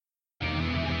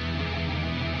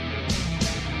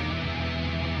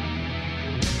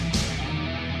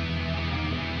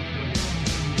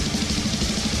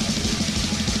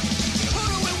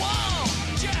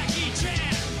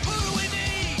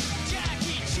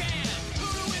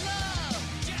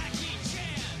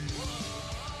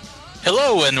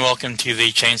Hello and welcome to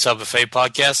the Chainsaw Buffet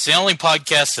podcast, the only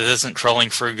podcast that isn't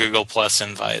trolling for Google Plus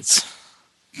invites.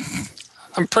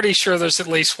 I'm pretty sure there's at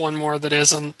least one more that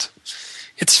isn't.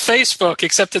 It's Facebook,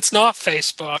 except it's not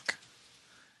Facebook.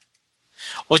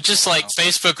 Well, just like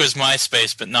Facebook was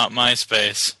MySpace, but not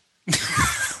MySpace.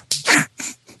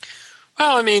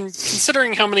 Well, I mean,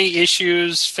 considering how many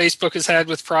issues Facebook has had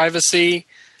with privacy,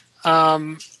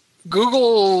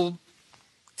 Google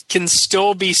can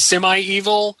still be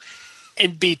semi-evil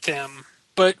and beat them.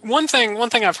 But one thing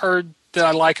I've heard that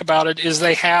I like about it is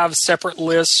they have separate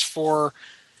lists for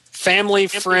family,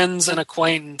 friends, and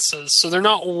acquaintances. So they're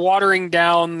not watering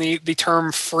down the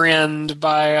term friend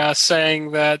by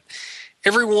saying that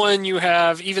everyone you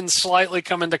have even slightly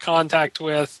come into contact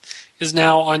with is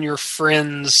now on your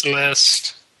friends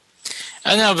list. I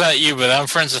don't know about you, but I'm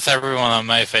friends with everyone on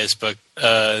my Facebook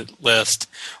list,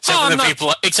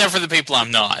 except for the people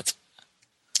I'm not.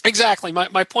 Exactly.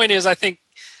 My point is, I think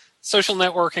social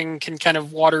networking can kind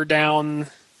of water down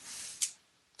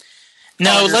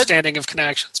understanding of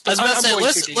connections. But I was about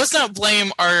to say, let's not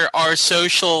blame our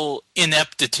social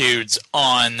ineptitudes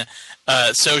on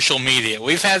social media.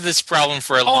 We've had this problem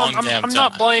for a long time. I'm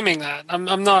not blaming that.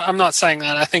 I'm not saying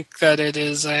that. I think that it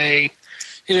is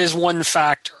one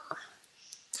factor.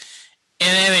 In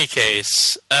any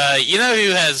case, you know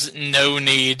who has no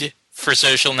need for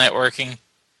social networking?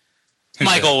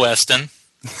 Michael Weston.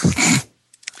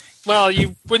 Well,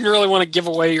 you wouldn't really want to give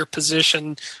away your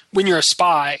position when you're a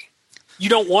spy. You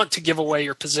don't want to give away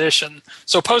your position.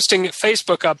 So posting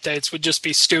Facebook updates would just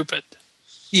be stupid.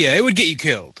 Yeah, it would get you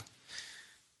killed.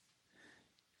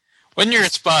 When you're a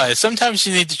spy, sometimes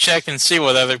you need to check and see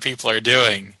what other people are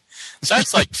doing.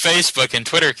 Sites like Facebook and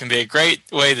Twitter can be a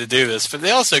great way to do this, but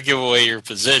they also give away your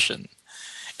position.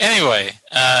 Anyway,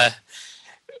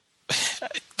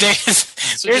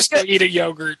 so just go eat a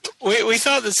yogurt. We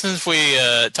thought that since we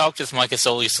talked with Micah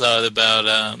Solisod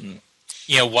about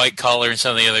White Collar and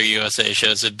some of the other USA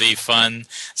shows, it'd be fun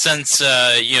since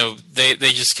they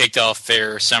just kicked off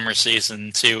their summer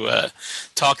season to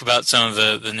talk about some of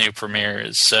the new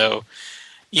premieres. So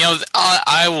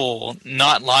I will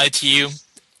not lie to you.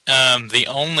 The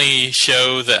only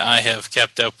show that I have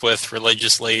kept up with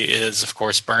religiously is, of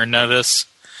course, Burn Notice,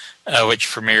 which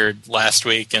premiered last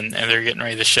week, and they're getting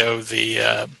ready to show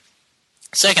the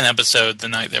second episode the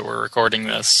night that we're recording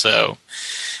this. So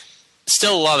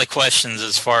still a lot of questions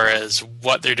as far as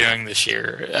what they're doing this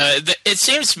year. It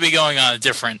seems to be going on a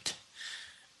different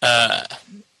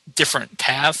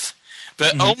path.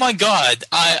 But, Oh my God,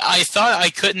 I thought I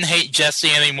couldn't hate Jesse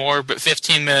anymore, but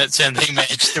 15 minutes in, they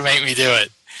managed to make me do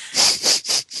it.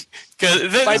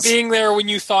 By being there when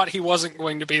you thought he wasn't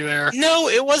going to be there. No,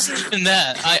 it wasn't even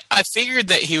that. I figured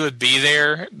that he would be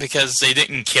there because they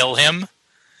didn't kill him.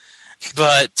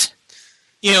 But,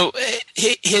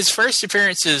 his first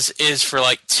appearance is for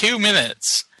like 2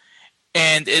 minutes.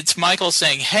 And it's Michael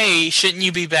saying, hey, shouldn't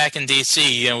you be back in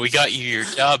D.C.? We got you your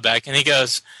job back. And he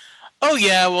goes, oh,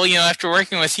 yeah, well, after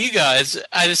working with you guys,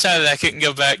 I decided I couldn't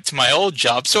go back to my old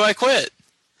job, so I quit.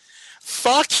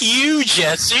 Fuck you,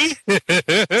 Jesse.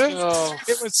 It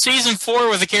was season 4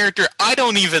 with a character I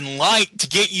don't even like to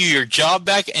get you your job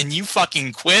back, and you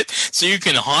fucking quit so you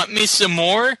can haunt me some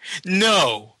more?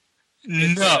 No.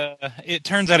 It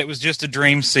turns out it was just a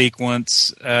dream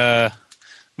sequence.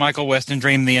 Michael Weston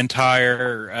dreamed the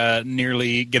entire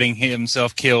nearly getting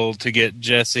himself killed to get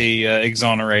Jesse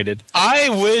exonerated. I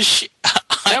wish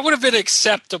that would have been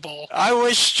acceptable. I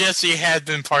wish Jesse had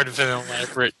been part of an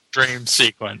elaborate dream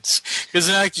sequence, because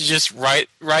then I could just write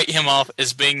him off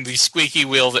as being the squeaky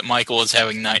wheel that Michael is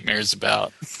having nightmares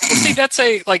about. Well, see, that's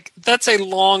a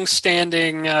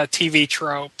long-standing TV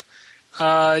trope.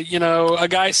 A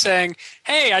guy saying,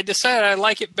 "Hey, I decided I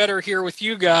like it better here with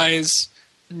you guys."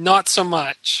 Not so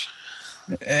much.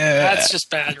 That's just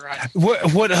bad, right?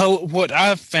 What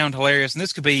I've found hilarious, and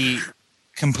this could be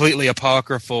completely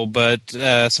apocryphal, but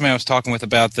somebody I was talking with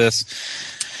about this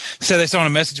said they saw on a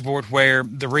message board where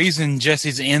the reason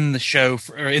Jesse's in the show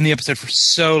or in the episode for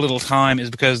so little time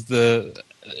is because the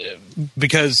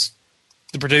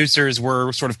producers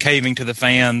were sort of caving to the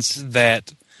fans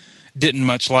that didn't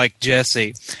much like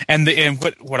Jesse, and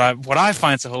what I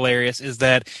find so hilarious is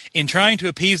that in trying to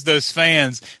appease those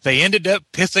fans, they ended up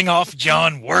pissing off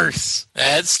John worse.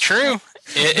 That's true.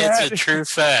 It's a true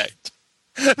fact.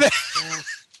 That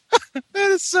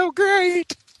is so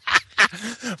great.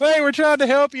 Hey, we're trying to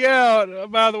help you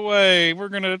out. By the way, we're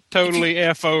going to totally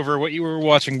F over what you were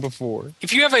watching before.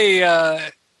 If you have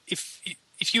a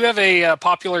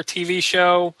popular TV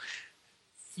show,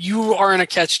 you are in a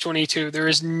catch-22. There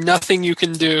is nothing you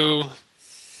can do.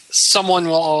 Someone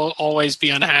will always be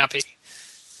unhappy.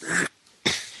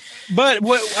 But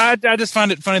what I just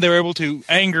find it funny they were able to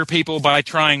anger people by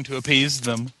trying to appease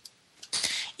them.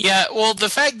 Yeah, well, the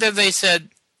fact that they said,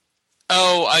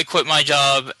 "Oh, I quit my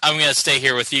job. I'm going to stay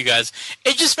here with you guys,"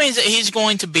 it just means that he's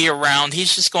going to be around.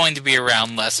 He's just going to be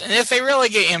around less. And if they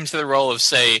relegate him to the role of,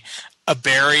 say, a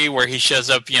Barry, where he shows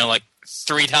up, like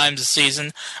 3 times a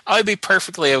season, I would be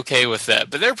perfectly okay with that.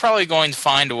 But they're probably going to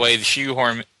find a way to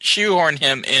shoehorn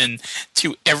him in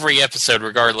to every episode,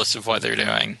 regardless of what they're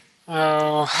doing.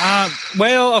 Oh,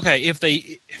 Well, okay. If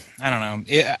they, I don't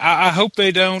know. I hope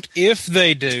they don't. If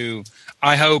they do,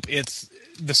 I hope it's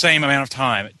the same amount of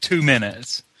time, 2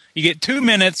 minutes. You get 2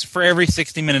 minutes for every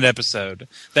 60-minute episode.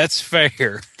 That's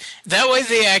fair. That way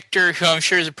the actor, who I'm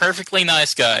sure is a perfectly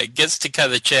nice guy, gets to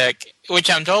cut a check, which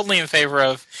I'm totally in favor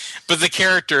of, but the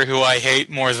character, who I hate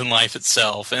more than life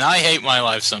itself, and I hate my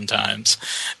life sometimes,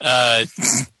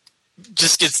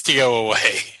 just gets to go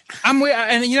away.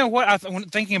 And you know what? When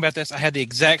thinking about this, I had the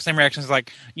exact same reactions.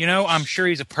 Like, I'm sure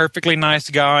he's a perfectly nice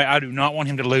guy. I do not want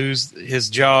him to lose his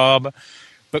job.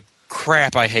 But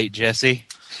crap, I hate Jesse.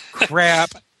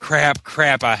 Crap,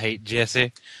 I hate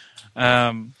Jesse.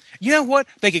 You know what?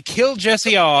 They could kill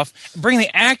Jesse off, bring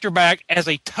the actor back as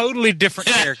a totally different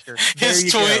character.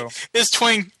 His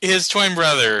twin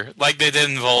brother, like they did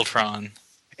in Voltron.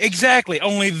 Exactly.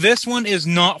 Only this one is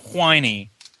not whiny.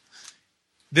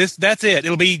 That's it. It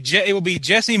will be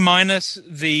Jesse minus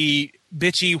the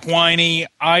bitchy, whiny.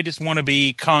 I just want to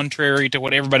be contrary to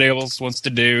what everybody else wants to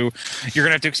do. You're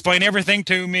gonna have to explain everything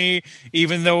to me,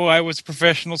 even though I was a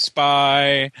professional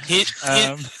spy. He's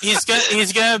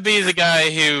gonna be the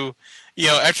guy who,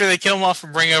 after they kill him off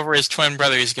and bring over his twin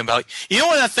brother, he's gonna be like, you know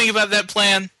what I think about that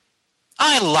plan?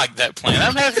 I like that plan.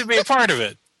 I'm happy to be a part of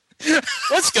it.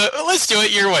 Let's go. Let's do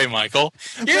it your way, Michael.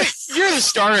 You're the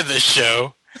star of this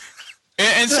show.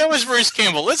 And so is Bruce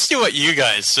Campbell. Let's do what you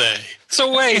guys say.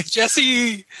 so wait,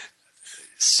 Jesse,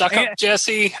 suck up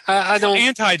Jesse. I don't.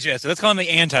 Anti-Jesse. Let's call him the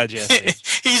anti-Jesse.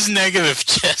 He's negative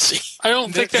Jesse. I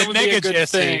don't think that would be a good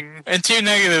Jesse. thing. And 2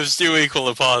 negatives do equal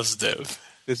a positive.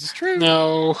 This is true.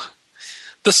 No,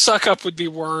 the suck up would be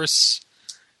worse.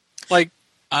 Like,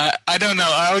 I don't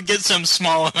know. I would get some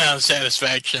small amount of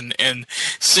satisfaction in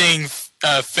seeing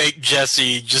fake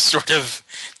Jesse just sort of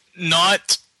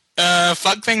not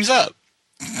fuck things up.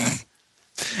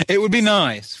 It would be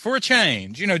nice for a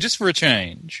change, just for a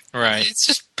change. Right. it's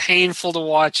just painful to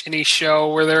watch any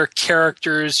show where there are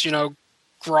characters,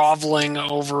 groveling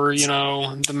over,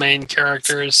 the main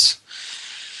characters.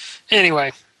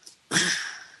 Anyway.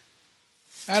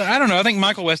 I don't know. I think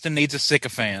Michael Weston needs a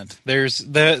sycophant. That's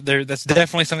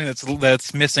definitely something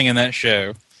that's missing in that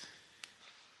show.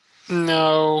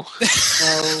 No.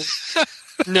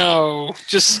 No.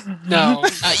 Just no.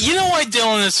 You know why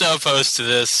Dylan is so opposed to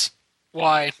this?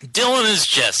 Why? Dylan is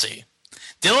Jesse.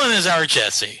 Dylan is our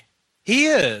Jesse. He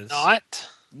is. Not.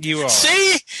 You are.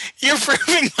 See? You're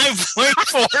proving my point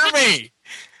for me.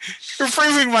 You're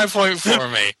proving my point for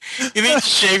me. You need to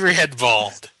shave your head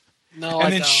bald. No, and I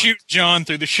then don't. shoot John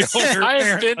through the shoulder. I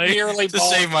have been apparently. nearly To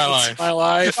bald save my most life. of my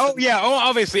life. Oh yeah. Oh,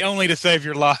 obviously only to save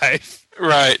your life.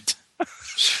 Right.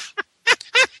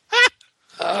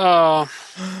 Oh,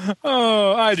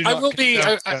 I do. I Not will be.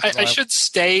 I I should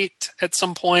state at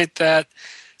some point that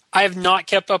I have not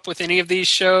kept up with any of these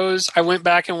shows. I went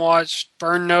back and watched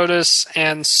Burn Notice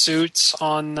and Suits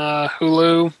on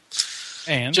Hulu,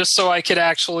 And just so I could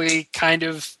actually kind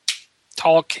of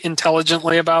talk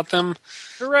intelligently about them.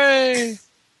 hooray!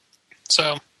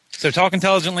 So, talk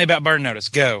intelligently about Burn Notice.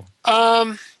 Go.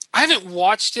 I haven't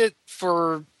watched it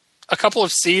for a couple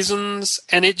of seasons,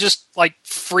 and it just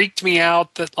freaked me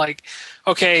out that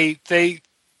okay,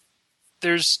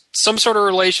 there's some sort of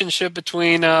relationship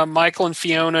between Michael and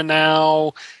Fiona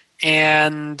now,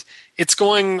 and it's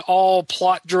going all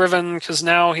plot driven because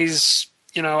now he's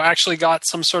actually got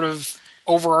some sort of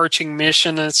overarching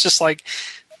mission, and it's just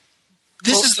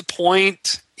this is the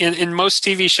point in most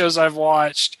TV shows I've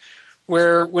watched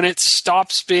where when it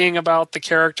stops being about the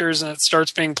characters and it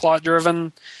starts being plot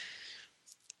driven.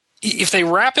 If they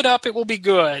wrap it up, it will be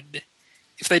good.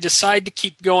 If they decide to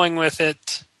keep going with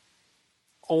it,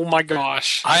 oh my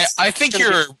gosh! I think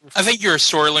you're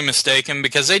sorely mistaken,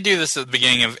 because they do this at the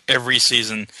beginning of every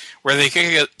season, where they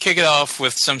kick it off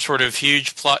with some sort of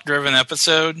huge plot-driven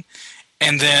episode,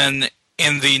 and then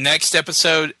in the next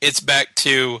episode, it's back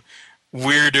to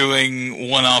we're doing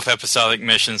one-off episodic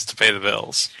missions to pay the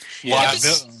bills. Yeah,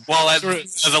 While at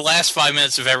the last 5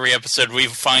 minutes of every episode, we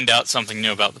find out something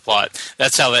new about the plot.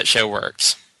 That's how that show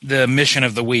works. The mission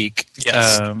of the week.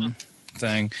 Yes.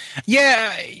 thing.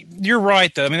 Yeah, you're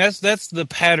right though. I mean, that's the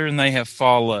pattern they have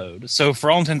followed. So for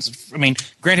all intents, I mean,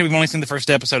 granted, we've only seen the first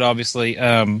episode, obviously.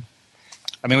 I mean,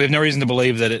 we have no reason to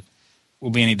believe that it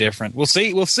will be any different. We'll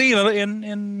see. We'll see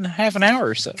in half an hour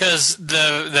or so. Because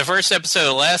the first episode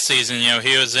of last season,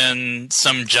 he was in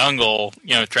some jungle,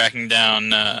 tracking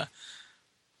down.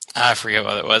 I forget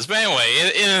what it was, but anyway,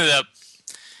 it ended up.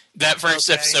 That first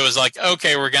episode was like,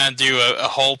 okay, we're going to do a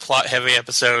whole plot-heavy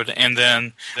episode, and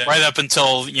then right up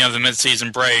until the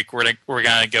mid-season break, we're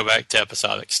going to go back to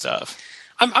episodic stuff.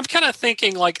 I'm kind of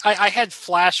thinking, like, I had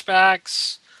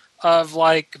flashbacks of,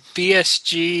 like,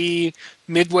 BSG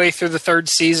midway through the third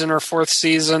season or fourth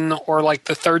season, or, like,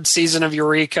 the third season of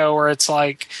Eureka, where it's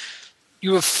like,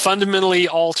 you have fundamentally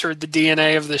altered the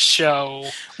DNA of the show.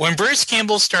 When Bruce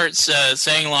Campbell starts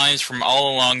saying lines from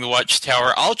all along the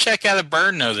Watchtower, I'll check out a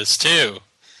burn notice, too.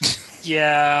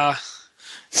 Yeah.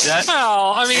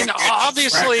 Well, I mean,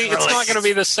 obviously it's not going to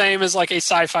be the same as, like, a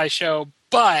sci-fi show,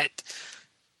 but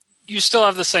you still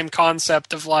have the same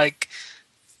concept of, like,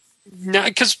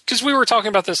 because we were talking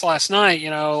about this last night,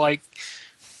 like,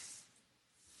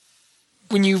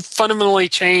 when you fundamentally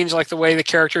change, like, the way the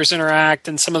characters interact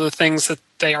and some of the things that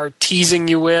they are teasing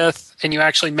you with, and you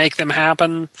actually make them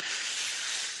happen,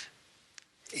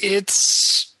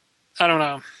 it's, I don't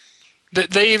know.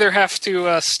 They either have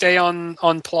to stay on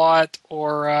plot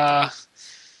or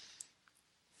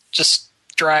just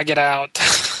drag it out.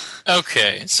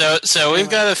 Okay, so we've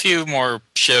got a few more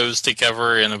shows to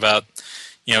cover in about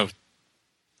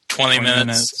 20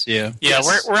 minutes. Yeah.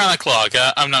 Yes. We're on the clock.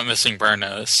 I'm not missing burn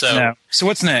notice. So no. So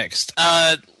what's next?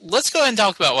 Let's go ahead and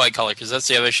talk about White Collar, because that's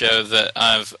the other show that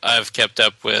I've kept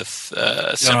up with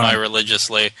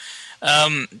semi-religiously.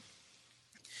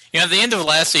 At the end of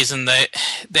last season, they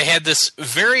had this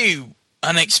very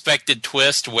unexpected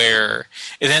twist where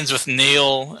it ends with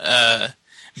Neil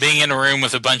being in a room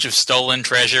with a bunch of stolen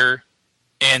treasure,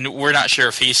 and we're not sure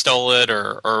if he stole it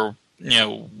or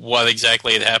what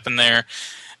exactly had happened there.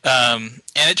 And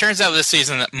it turns out this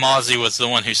season that Mozzie was the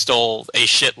one who stole a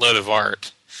shitload of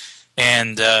art.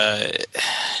 And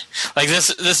like this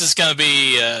is going to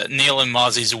be Neil and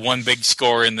Mozzie's one big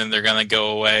score, and then they're going to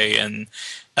go away. And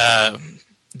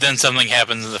then something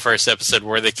happens in the first episode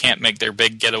where they can't make their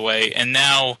big getaway, and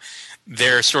now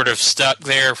they're sort of stuck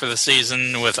there for the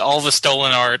season with all the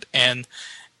stolen art. And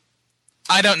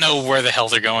I don't know where the hell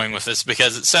they're going with this,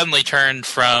 because it suddenly turned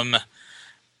from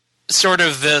sort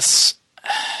of this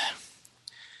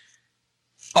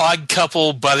odd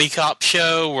couple buddy cop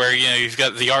show where you've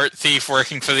got the art thief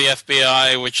working for the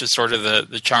FBI, which is sort of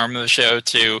the charm of the show,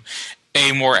 to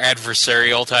a more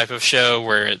adversarial type of show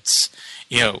where it's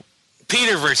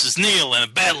Peter versus Neil in a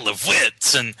battle of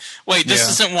wits. And wait, this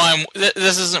isn't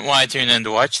why I tune in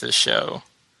to watch this show.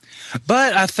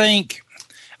 But I think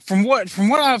from what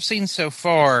I've seen so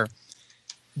far,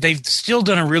 they've still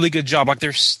done a really good job. Like,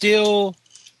 there's still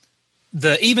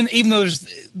even though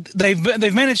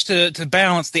they've managed to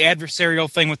balance the adversarial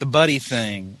thing with the buddy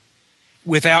thing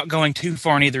without going too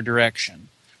far in either direction,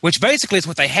 which basically is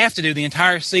what they have to do the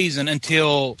entire season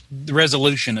until the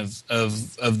resolution of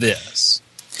this.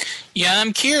 Yeah,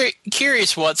 I'm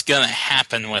curious what's going to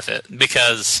happen with it,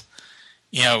 because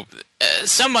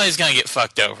somebody's going to get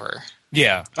fucked over.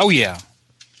 Yeah. Oh yeah.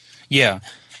 Yeah.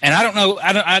 And I don't know.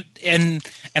 And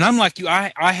I'm like you.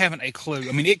 I haven't a clue.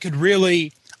 I mean, it could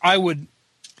really. I would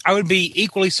be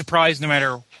equally surprised no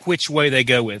matter which way they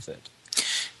go with it.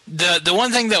 The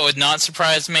one thing that would not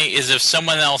surprise me is if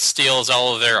someone else steals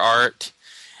all of their art,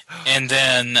 and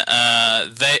then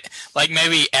they, like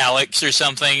maybe Alex or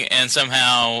something, and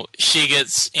somehow she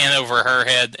gets in over her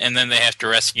head, and then they have to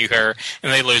rescue her,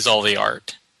 and they lose all the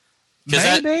art.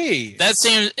 Maybe that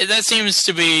seems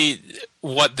to be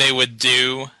what they would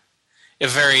do. A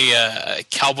very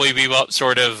Cowboy Bebop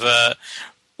sort of.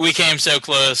 We came so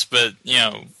close, but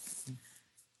didn't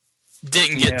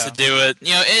get to do it.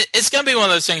 It's going to be one of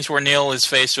those things where Neil is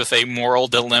faced with a moral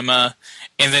dilemma,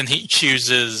 and then he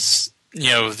chooses,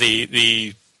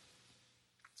 the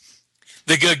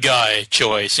good guy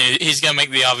choice. He's going to make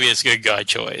the obvious good guy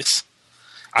choice.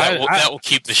 That will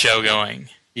keep the show going.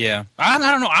 Yeah, I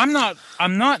don't know.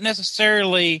 I'm not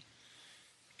necessarily.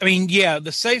 I mean, yeah,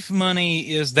 the safe money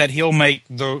is that he'll make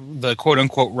the quote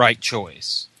unquote right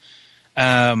choice.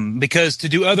 Because to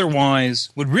do otherwise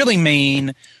would really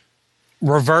mean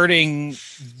reverting,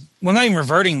 well, not even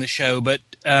reverting the show, but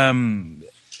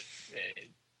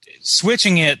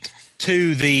switching it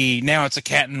to now it's a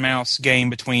cat and mouse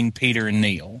game between Peter and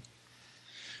Neil,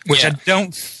 which I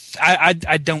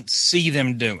don't see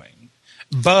them doing.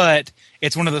 But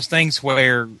it's one of those things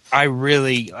where I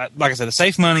really, like I said, the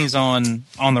safe money's on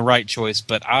the right choice,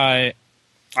 but I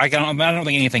I don't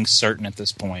think anything's certain at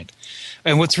this point.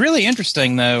 And what's really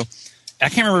interesting, though, I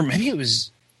can't remember. Maybe it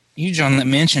was you, John, that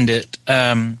mentioned it.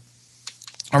 Or maybe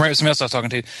it was somebody else I was talking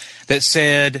to that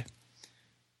said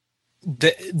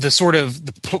the sort of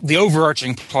the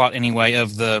overarching plot, anyway,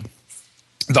 of the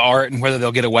art and whether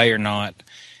they'll get away or not.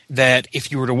 That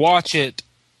if you were to watch it,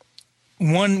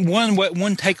 one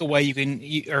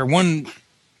takeaway or one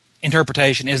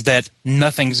interpretation is that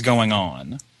nothing's going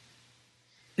on.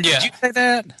 Yeah. Did you say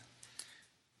that?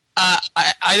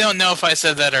 I don't know if I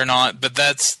said that or not, but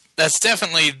that's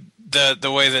definitely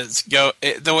the way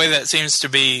the way that seems to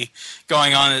be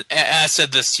going on. And I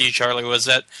said this to you, Charlie, was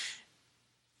that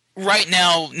right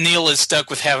now Neil is stuck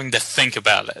with having to think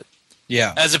about it.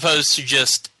 Yeah. As opposed to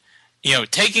just,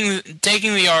 taking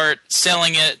the art,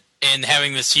 selling it, and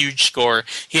having this huge score.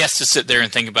 He has to sit there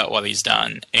and think about what he's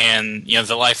done, and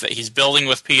the life that he's building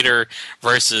with Peter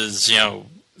versus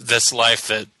this life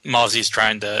that Mozzie's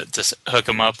trying to hook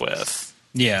him up with.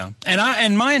 Yeah,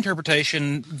 and my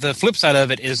interpretation, the flip side of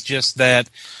it is just that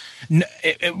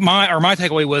my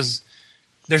takeaway was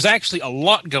there's actually a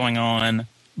lot going on,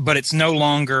 but it's no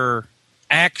longer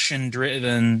action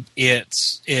driven.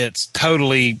 It's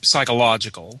totally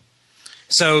psychological.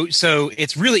 So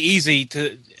it's really easy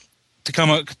to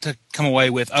come away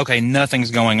with, okay,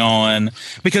 nothing's going on,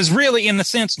 because really, in the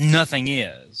sense, nothing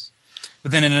is.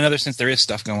 But then in another sense, there is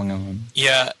stuff going on.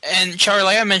 Yeah, and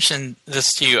Charlie, I mentioned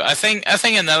this to you. I think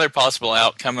another possible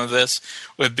outcome of this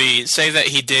would be, say that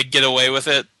he did get away with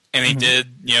it, and he did,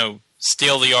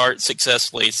 steal the art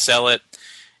successfully, sell it,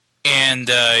 and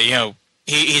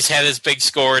he's had his big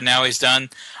score, and now he's done.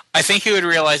 I think he would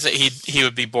realize that he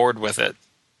would be bored with it.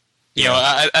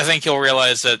 I think he'll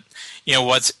realize that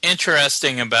what's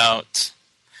interesting about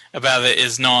it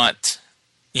is not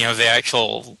the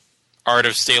actual art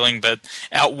of stealing, but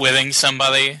outwitting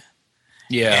somebody.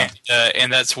 Yeah,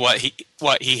 and that's what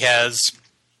he has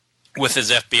with his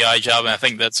FBI job, and I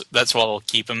think that's what will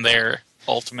keep him there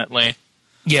ultimately.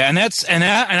 Yeah, and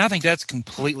I think that's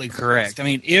completely correct. I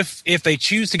mean, if they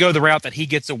choose to go the route that he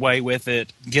gets away with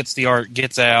it, gets the art,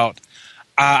 gets out,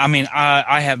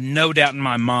 I have no doubt in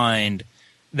my mind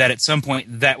that at some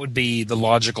point that would be the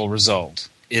logical result.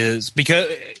 Is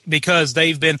because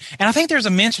they've been, and I think there's a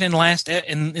mention in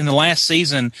the last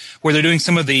season where they're doing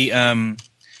some of the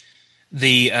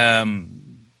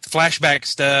flashback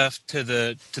stuff to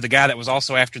the guy that was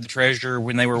also after the treasure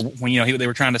when they were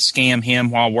trying to scam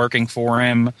him while working for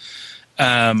him.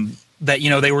 That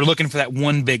they were looking for that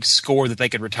one big score that they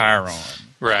could retire on.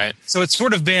 Right. So it's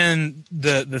sort of been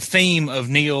the theme of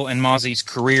Neil and Mozzie's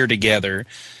career together.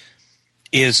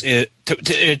 At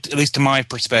least to my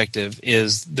perspective,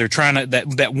 is they're trying to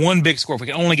that one big score. If we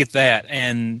can only get that,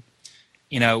 and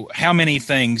how many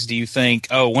things do you think?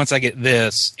 Oh, once I get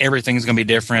this, everything's going to be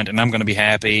different, and I'm going to be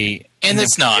happy. And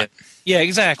it's not. Yeah,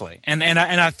 exactly. And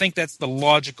I think that's the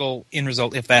logical end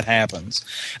result if that happens.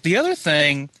 The other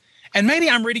thing, and maybe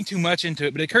I'm reading too much into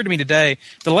it, but it occurred to me today.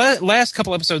 The last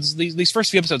couple episodes, these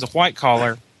first few episodes of White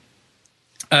Collar,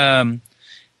 at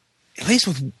least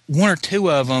with one or two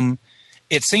of them,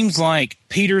 it seems like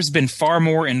Peter's been far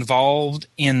more involved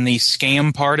in the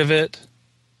scam part of it.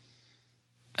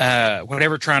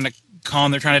 Whatever they're trying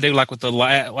to do, like with the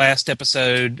last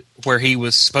episode where he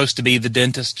was supposed to be the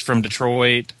dentist from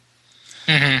Detroit.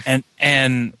 Mm-hmm.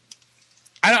 And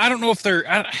I don't know if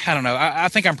I don't know. I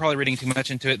think I'm probably reading too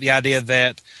much into it. The idea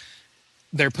that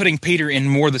they're putting Peter in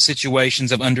more the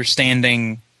situations of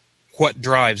understanding what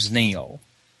drives Neil,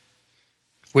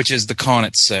 which is the con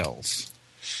itself.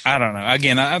 I don't know.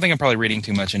 Again, I think I'm probably reading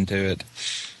too much into it,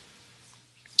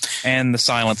 and the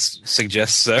silence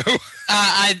suggests so.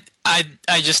 I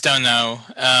just don't know.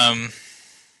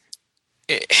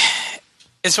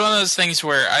 It's one of those things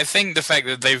where I think the fact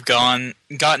that they've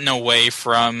gotten away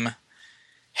from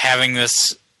having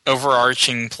this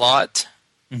overarching plot,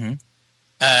 mm-hmm.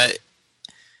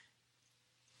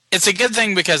 It's a good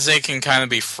thing because they can kind of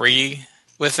be free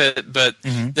with it, but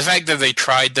mm-hmm. the fact that they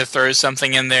tried to throw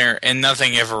something in there and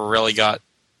nothing ever really got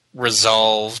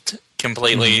resolved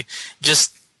completely mm-hmm.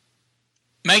 just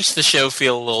makes the show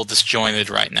feel a little disjointed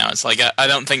right now. It's like I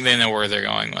don't think they know where they're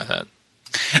going with it.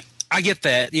 I get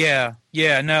that. Yeah.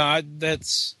 No,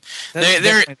 that's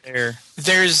there.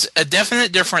 There's a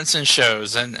definite difference in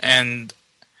shows, and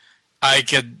I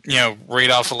could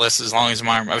read off a list as long as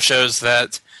my arm of shows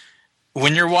that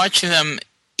when you're watching them,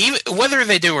 even whether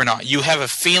they do or not, you have a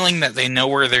feeling that they know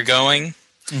where they're going.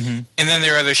 Mm-hmm. And then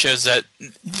there are other shows that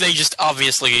they just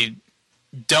obviously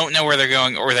don't know where they're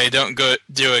going, or they don't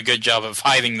do a good job of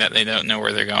hiding that they don't know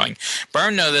where they're going. But I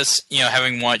know this,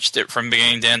 having watched it from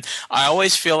beginning to end, I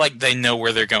always feel like they know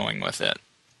where they're going with it.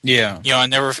 Yeah. I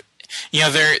never,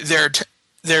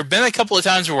 there have been a couple of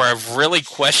times where I've really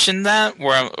questioned that,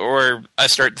 where I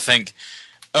start to think,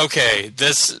 okay,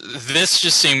 this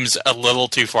just seems a little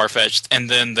too far fetched, and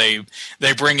then they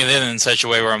bring it in such a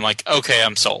way where I'm like, okay,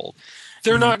 I'm sold.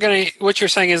 They're not going to. What you're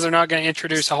saying is they're not going to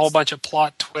introduce a whole bunch of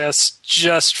plot twists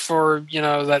just for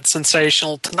that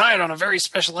sensational tonight on a very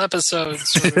special episode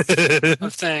sort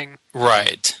of thing.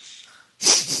 Right.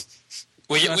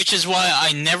 Which is why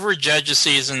I never judge a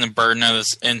season the burden of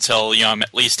this until I'm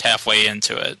at least halfway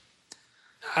into it.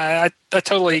 I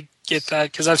totally get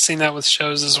that because I've seen that with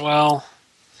shows as well.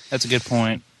 That's a good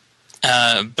point.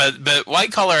 But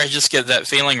White Collar, I just get that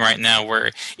feeling right now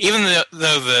where even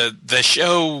though the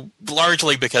show,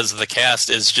 largely because of the cast,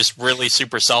 is just really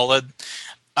super solid,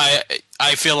 I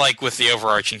feel like with the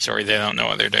overarching story, they don't know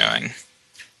what they're doing.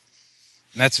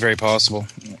 That's very possible.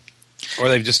 Or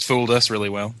they've just fooled us really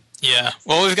well. Yeah.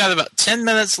 Well, we've got about 10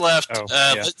 minutes left.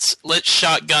 Yeah. Let's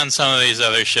shotgun some of these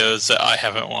other shows that I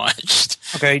haven't watched.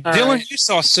 Okay, All Dylan, right. you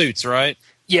saw Suits, right?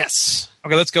 Yes.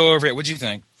 Okay, let's go over it. What'd you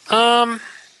think? I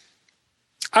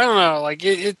don't know. Like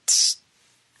it's,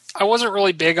 I wasn't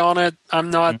really big on it. I'm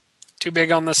not too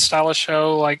big on this style of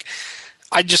show. Like,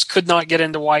 I just could not get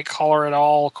into White Collar at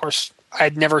all. Of course,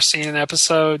 I'd never seen an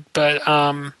episode, but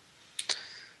I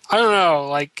don't know.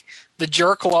 Like the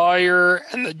jerk lawyer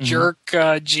and the jerk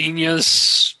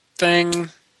genius thing.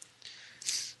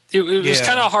 It was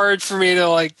kind of hard for me to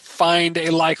like find a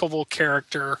likable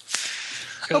character.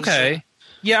 Okay.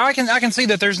 Yeah, I can see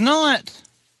that there's not.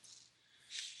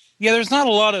 Yeah, there's not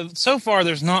a lot of. So far,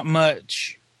 there's not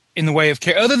much in the way of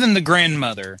care other than the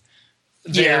grandmother.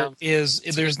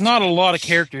 There's not a lot of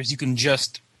characters you can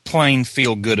just plain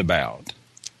feel good about.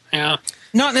 Yeah.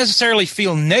 Not necessarily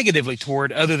feel negatively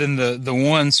toward, other than the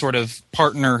one sort of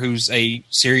partner who's a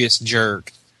serious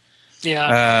jerk.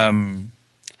 Yeah.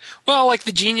 Well, like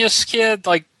the genius kid,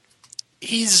 like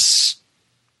he's.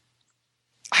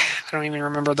 I don't even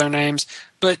remember their names,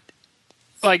 but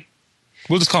like.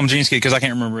 We'll just call him Genius Kid because I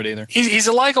can't remember it either. He's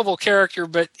a likable character,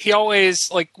 but he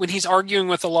always, like, when he's arguing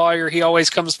with the lawyer, he always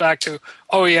comes back to,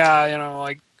 oh, yeah,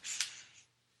 like,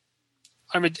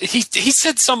 he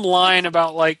said some line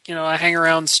about, like, I hang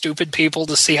around stupid people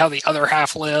to see how the other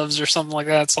half lives or something like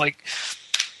that. It's like,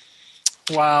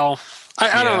 wow.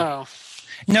 I don't know.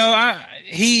 No, I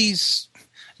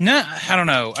don't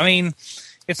know. I mean,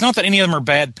 it's not that any of them are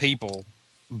bad people,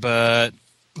 but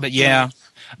yeah.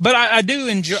 But I do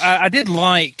enjoy. I did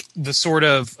like the sort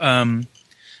of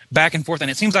back and forth,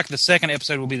 and it seems like the second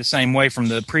episode will be the same way from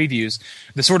the previews.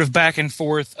 The sort of back and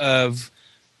forth of,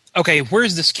 okay,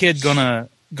 where's this kid gonna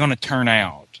turn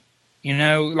out?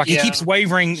 Like he keeps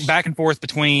wavering back and forth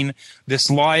between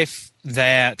this life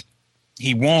that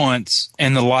he wants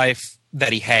and the life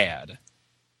that he had.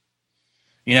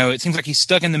 It seems like he's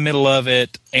stuck in the middle of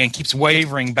it and keeps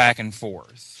wavering back and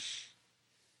forth.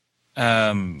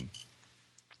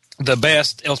 The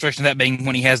best illustration of that being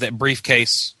when he has that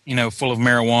briefcase, full of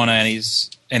marijuana,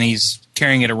 and he's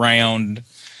carrying it around,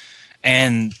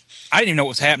 and I didn't even know what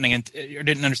was happening, and or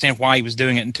didn't understand why he was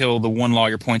doing it until the one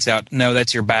lawyer points out, no,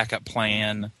 that's your backup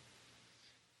plan,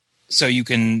 so you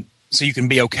can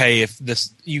be okay if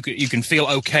this you can feel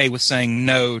okay with saying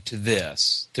no to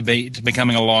this to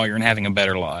becoming a lawyer and having a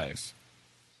better life.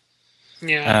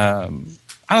 Yeah,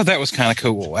 I thought that was kind of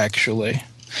cool, actually.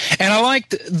 And I liked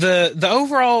the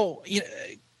overall.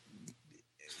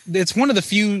 It's one of the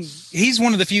few. He's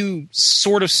one of the few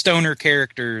sort of stoner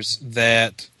characters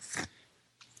that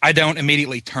I don't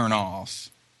immediately turn off.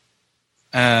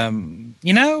 You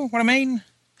know what I mean?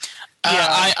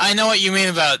 Yeah. I know what you mean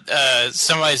about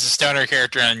somebody's a stoner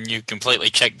character and you completely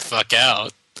check the fuck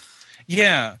out.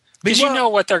 Yeah, because you know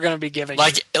what they're going to be giving.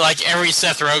 Like every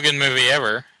Seth Rogen movie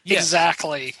ever. Yeah.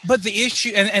 Exactly. But the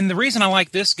issue, and the reason I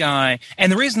like this guy,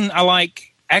 and the reason I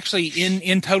like actually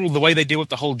in total the way they deal with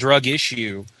the whole drug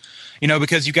issue,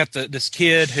 because you got this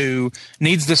kid who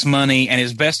needs this money, and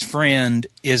his best friend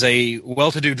is a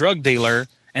well-to-do drug dealer,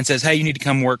 and says, "Hey, you need to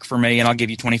come work for me, and I'll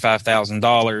give you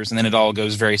 $25,000," and then it all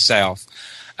goes very south.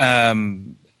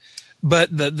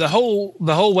 But the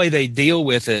whole way they deal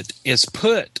with it is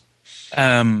put.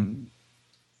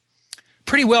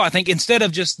 Pretty well, I think. Instead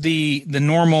of just the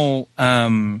normal,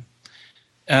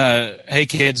 hey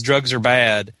kids, drugs are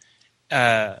bad.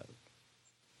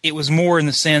 It was more in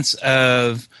the sense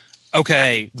of,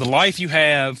 okay, the life you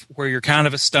have where you're kind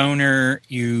of a stoner,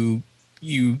 you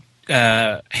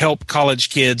help college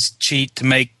kids cheat to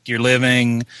make your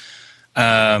living,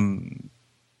 all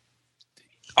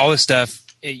this stuff.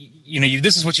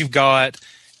 This is what you've got,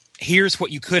 here's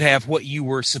what you could have, what you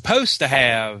were supposed to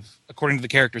have, according to the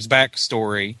character's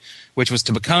backstory, which was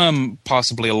to become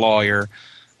possibly a lawyer.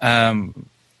 Well,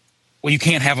 you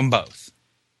can't have them both.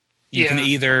 You can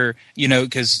either,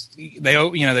 because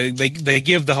they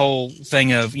give the whole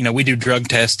thing of, we do drug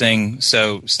testing,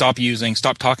 so stop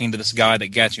talking to this guy that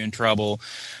got you in trouble.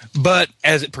 But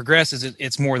as it progresses,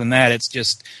 it's more than that. It's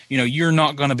just, you're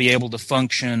not going to be able to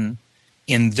function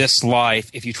in this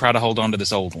life if you try to hold on to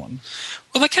this old one.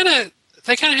 Well, they kind of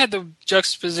had the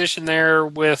juxtaposition there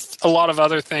with a lot of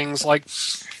other things. Like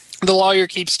the lawyer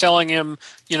keeps telling him,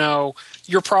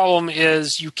 your problem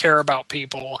is you care about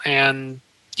people and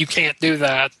you can't do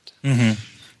that. Mm-hmm.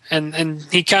 And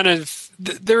he kind of,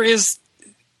 there is,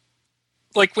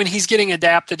 like when he's getting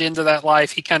adapted into that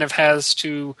life, he kind of has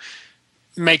to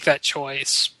make that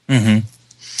choice. Mm-hmm.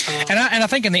 And I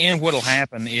think in the end what'll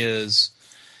happen is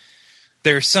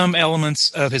there's some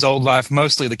elements of his old life,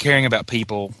 mostly the caring about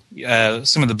people,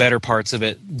 some of the better parts of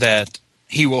it that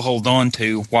he will hold on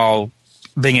to while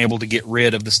being able to get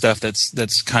rid of the stuff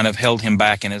that's kind of held him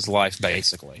back in his life,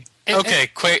 basically. Okay,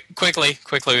 quickly.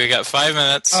 We got 5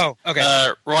 minutes. Oh, okay.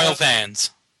 Royal Pains.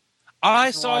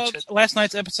 I saw last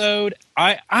night's episode.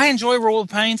 I enjoy Royal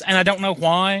Pains, and I don't know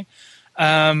why.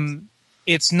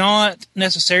 It's not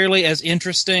necessarily as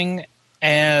interesting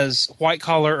as White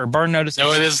Collar or Burn Notice.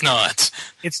 No, it is not.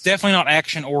 It's definitely not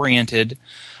action-oriented.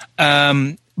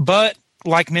 But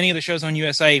like many of the shows on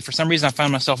USA, for some reason I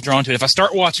find myself drawn to it. If I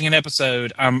start watching an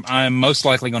episode, I'm most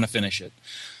likely going to finish it.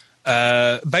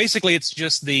 Basically, it's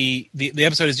just the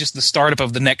episode is just the startup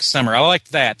of the next summer. I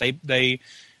liked that. They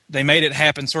made it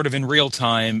happen sort of in real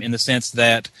time, in the sense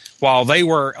that while they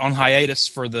were on hiatus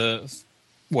for the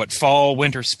fall,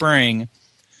 winter, spring,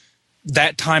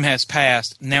 that time has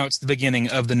passed. Now it's the beginning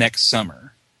of the next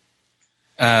summer.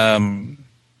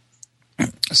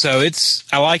 So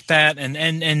I like that,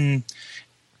 and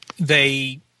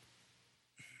they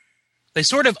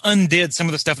sort of undid some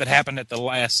of the stuff that happened at the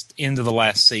end of the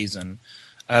last season,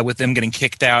 with them getting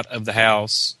kicked out of the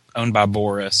house owned by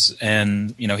Boris,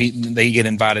 and they get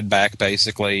invited back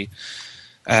basically.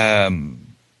 But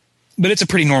it's a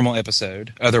pretty normal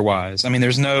episode otherwise. I mean,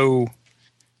 there's no.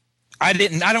 I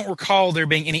don't recall there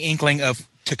being any inkling of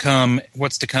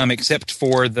what's to come, except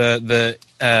for the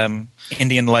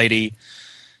Indian lady.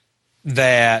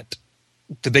 That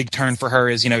the big turn for her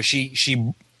is,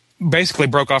 she basically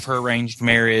broke off her arranged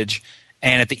marriage,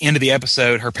 and at the end of the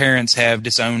episode, her parents have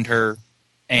disowned her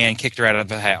and kicked her out of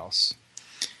the house.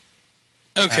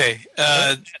 Okay,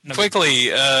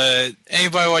 quickly,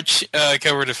 anybody watch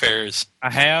Covert Affairs? I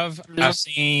have. No. I've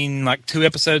seen like 2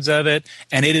 episodes of it,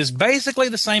 and it is basically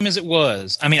the same as it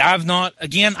was. I mean, I've not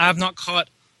caught,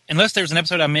 unless there's an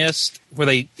episode I missed where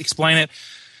they explain it.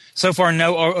 So far,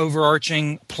 no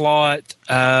overarching plot.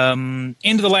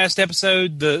 Into the last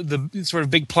episode, the sort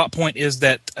of big plot point is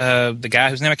that the guy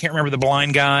whose name I can't remember, the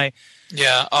blind guy.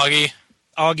 Yeah, Augie.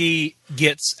 Augie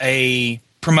gets a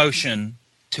promotion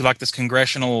to like this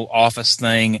congressional office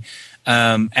thing.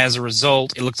 As a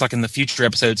result, it looks like in the future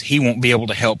episodes he won't be able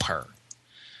to help her.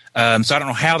 So I don't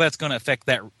know how that's going to affect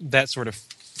that sort of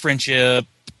friendship,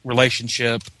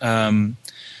 relationship.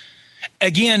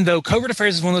 Again, though, Covert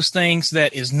Affairs is one of those things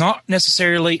that is not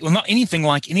necessarily, not anything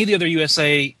like any of the other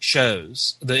USA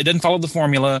shows. It doesn't follow the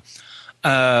formula.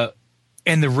 And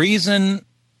the reason,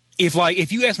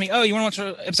 if you ask me, oh, you want to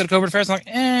watch an episode of Covert Affairs? I'm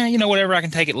like, whatever, I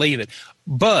can take it, leave it.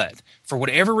 But for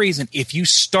whatever reason, if you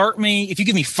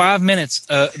give me 5 minutes,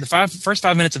 first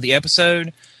 5 minutes of the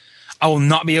episode, I will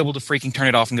not be able to freaking turn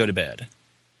it off and go to bed.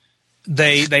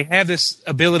 They have this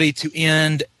ability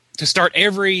to start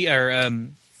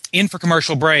in for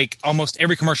commercial break, almost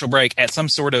every commercial break at some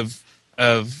sort of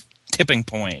tipping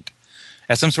point,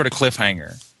 at some sort of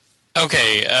cliffhanger.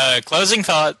 Okay, closing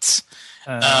thoughts.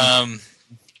 And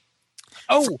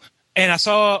I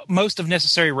saw most of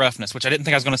Necessary Roughness, which I didn't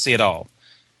think I was going to see at all.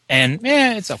 And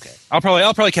it's okay. I'll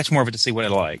probably catch more of it to see what I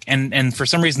like. And for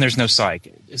some reason, there's no Psych.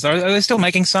 Are they still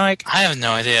making Psych? I have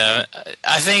no idea.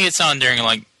 I think it's on during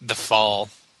like the fall.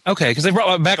 Okay, because they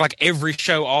brought back like every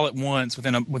show all at once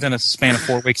within a span of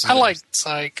 4 weeks. I like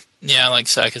Psych. Yeah, I like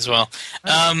Psych as well.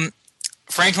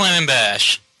 Franklin and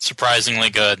Bash, surprisingly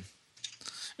good.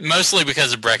 Mostly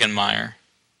because of Breckenmeyer.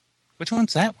 Which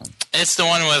one's that one? It's the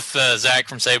one with Zach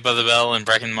from Saved by the Bell and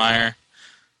Breckenmeyer.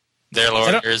 They're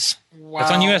lawyers. Wow.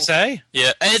 That's on USA?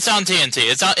 Yeah, and it's on TNT.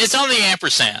 It's on the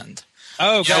Ampersand.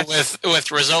 Oh, okay. gotcha. With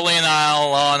Rizzoli and Isle,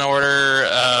 Law and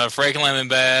Order, Franklin and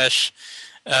Bash,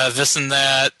 this and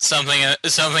that, something and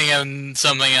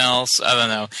something else. I don't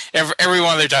know. Every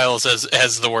one of their titles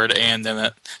has the word "and" in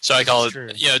it, so I call it.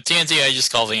 TNT. I just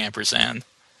call the Ampersand.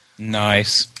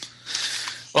 Nice.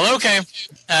 Well, okay.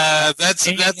 That's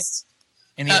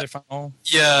Any other final?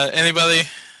 yeah. Anybody?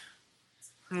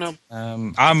 No.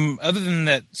 I'm other than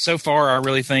that. So far, I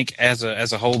really think as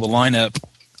a whole, the lineup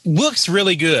looks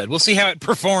really good. We'll see how it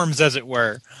performs, as it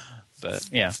were. But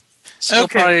yeah, Still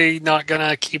Okay. probably not going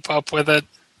to keep up with it.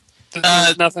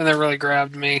 There's nothing that really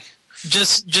grabbed me.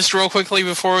 Just real quickly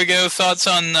before we go, thoughts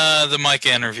on the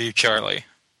Micah interview, Charlie?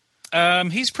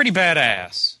 he's pretty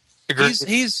badass. Agreed.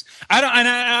 He's I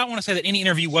don't want to say that any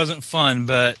interview wasn't fun,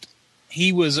 but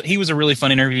he was a really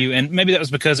fun interview, and maybe that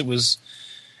was because it was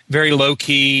very low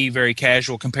key, very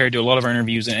casual compared to a lot of our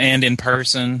interviews and in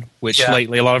person, which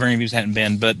lately a lot of our interviews hadn't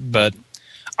been. But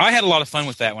I had a lot of fun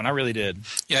with that one. I really did.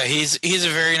 Yeah, he's a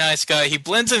very nice guy. He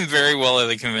blends in very well at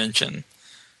the convention.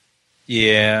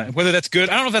 Yeah, whether that's good,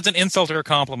 I don't know if that's an insult or a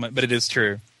compliment, but it is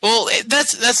true. Well,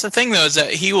 that's the thing though, is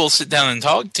that he will sit down and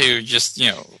talk to just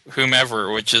whomever,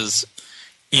 which is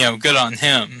good on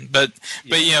him. But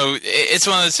it's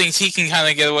one of those things he can kind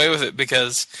of get away with it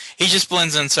because he just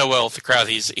blends in so well with the crowd.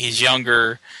 He's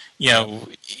younger.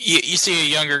 You see a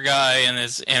younger guy in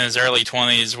his early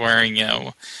 20s wearing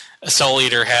a Soul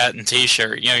Eater hat and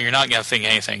T-shirt. You're not going to think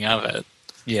anything of it.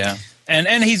 Yeah,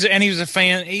 and he's a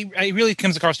fan. He really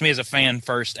comes across to me as a fan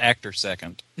first, actor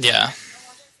second. Yeah.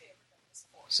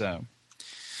 So,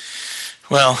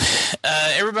 well,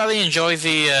 everybody enjoy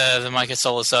the Micah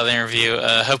Solisada interview.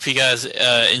 Hope you guys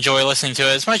enjoy listening to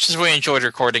it as much as we enjoyed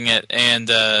recording it. And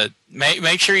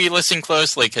make sure you listen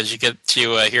closely because you get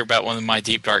to hear about one of my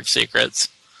deep, dark secrets.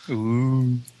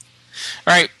 ooh.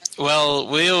 All right. Well,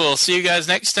 we will see you guys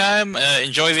next time.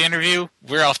 Enjoy the interview.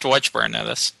 We're off to watch Burn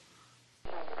Notice.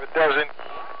 If it doesn't.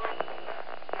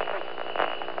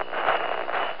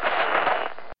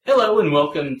 Hello and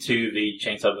welcome to the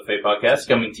Chainsaw of the Fate podcast,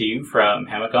 coming to you from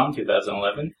HammockCon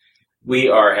 2011. We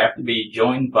are happy to be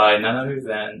joined by none other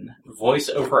than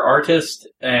voiceover artist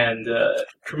and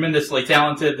tremendously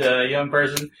talented young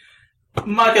person,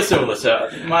 Micah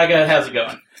Solisada. Micah, how's it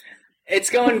going? It's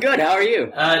going good. How are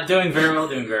you? Doing very well,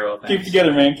 thanks. Keep it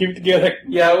together, man. Keep it together.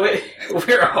 Yeah,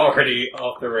 we're already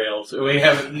off the rails. We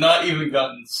have not even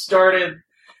gotten started,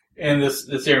 and this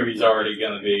interview's already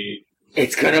going to be...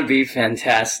 It's gonna be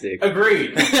fantastic.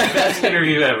 Agreed. Best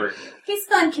interview ever. He's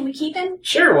fun. Can we keep him?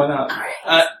 Sure, why not?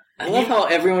 Alright. I love how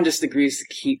everyone just agrees to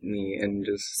keep me and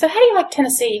just... So how do you like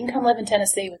Tennessee? You can come live in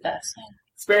Tennessee with us.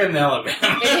 It's better than Alabama.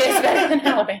 It is better than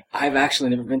Alabama. I've actually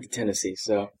never been to Tennessee,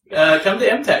 so... Come to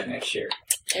MTAC next year.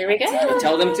 There we go.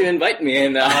 Tell them to invite me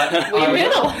and... We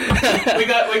will. we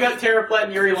got Tara Platt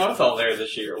and Yuri Lowenthal there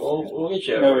this year. We'll get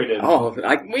you. No, we didn't. Oh,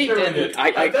 We Sure did. did.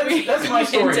 I That's my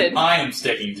story. hinted. I am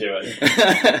sticking to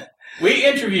it. We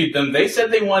interviewed them. They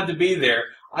said they wanted to be there.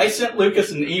 I sent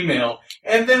Lucas an email,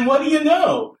 and then what do you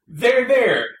know? They're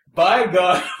there. By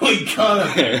God, we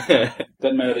got them.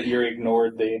 Doesn't matter that you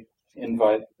ignored the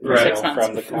invite Right. 6 months.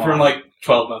 from the con. From like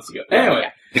 12 months ago. Anyway,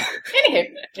 Anywho,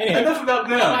 enough about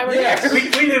them. Why we're Yeah, here. we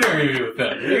did an interview with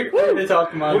them. We're to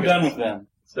talk to Micah. We're done with them.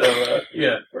 So,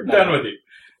 yeah, we're done with you.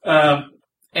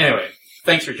 Anyway,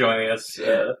 thanks for joining us.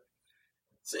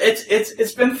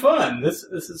 It's been fun. This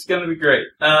is going to be great.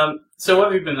 So what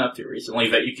have you been up to recently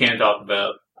that you can talk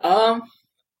about?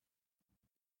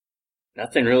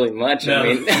 Nothing really much. No.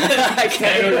 I mean, I Hanging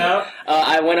can't... out?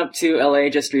 I went up to LA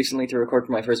just recently to record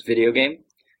for my first video game.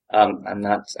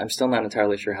 I'm still not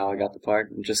entirely sure how I got the part.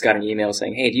 I just got an email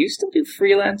saying, "Hey, do you still do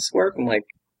freelance work?" I'm like,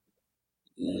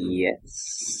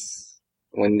 yes.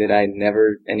 When did I?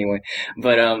 Never. Anyway.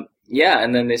 But, yeah,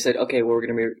 and then they said, okay, well, we're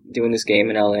going to be doing this game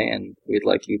in LA and we'd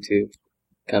like you to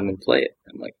come and play it.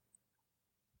 I'm like,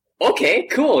 okay,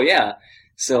 cool, yeah.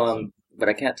 So, but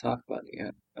I can't talk about it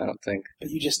yet, I don't think. But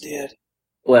you just did.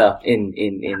 Well, in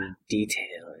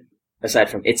detail. Aside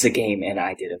from it's a game and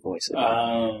I did a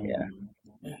voiceover. Yeah.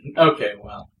 Okay,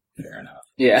 well, fair enough.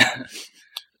 Yeah.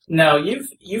 Now,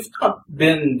 you've not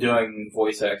been doing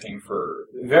voice acting for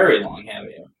very long, have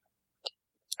you?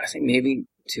 I think maybe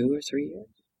 2 or 3 years.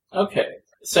 Okay,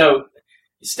 so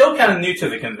still kind of new to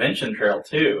the convention trail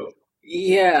too.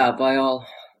 Yeah, by all...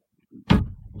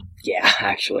 Yeah,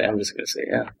 actually, I'm just gonna say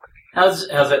yeah. How's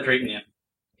that treating you?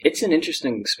 It's an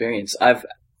interesting experience. I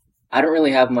don't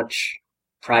really have much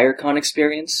prior con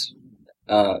experience.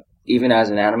 Even as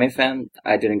an anime fan,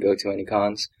 I didn't go to any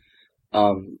cons.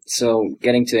 So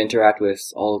getting to interact with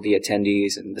all of the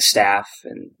attendees and the staff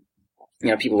and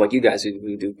people like you guys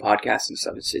who do podcasts and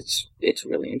stuff, it's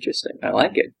really interesting. I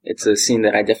like it. It's a scene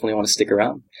that I definitely want to stick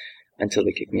around until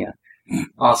they kick me out.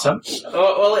 Awesome.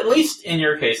 Well, at least in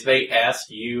your case, they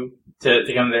asked you to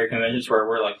come to their conventions where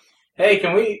we're like, hey,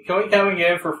 can we come and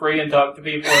get in for free and talk to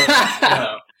people?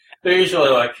 They're usually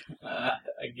like,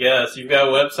 I guess you've got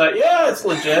a website. Yeah, it's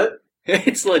legit.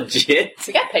 It's legit.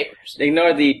 We got papers.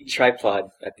 Ignore the tripod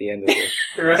at the end of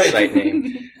the Right. site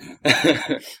name.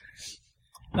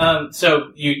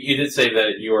 So you did say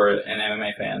that you were an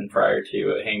anime fan prior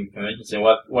to hanging conventions. And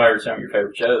what are some of your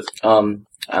favorite shows?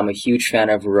 I'm a huge fan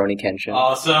of Rurouni Kenshin.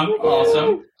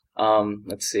 Awesome.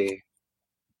 Let's see.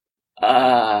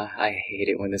 I hate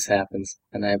it when this happens,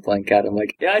 and I blank out. I'm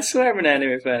like, yeah, I swear I'm an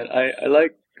anime fan. I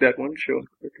like that one show.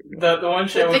 The one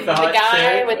show with the hot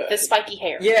guy chick? with the spiky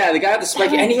hair. Yeah, the guy with the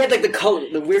spiky, and he had like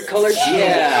the weird colors.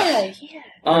 Yeah.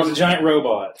 There's a giant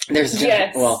robot. There's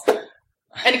Yes. well,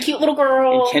 And a cute little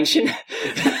girl. in Kenshin.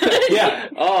 Yeah.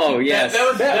 Oh yes.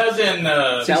 That was in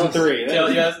Season 3.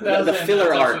 yes, that the was in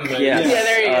filler Adult arc. Swim. Yeah. Yeah,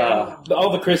 there you go. All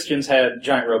the Christians had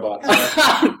giant robots.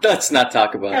 Let's not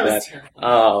talk about That that. was terrible.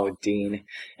 Oh, Dean.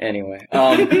 Anyway,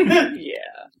 yeah,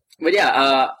 but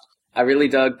yeah, I really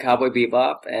dug Cowboy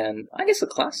Bebop and I guess the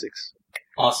classics.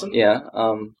 Awesome. Yeah,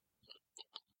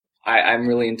 I'm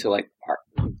really into like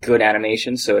good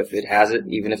animation. So if it has it,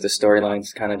 even if the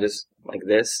storyline's kind of just like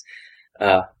this,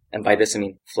 and by this I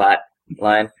mean flat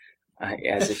line,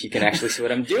 as if you can actually see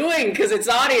what I'm doing because it's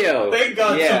audio. Thank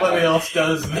God Yeah. somebody else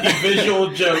does the visual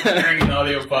joke during an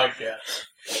audio podcast.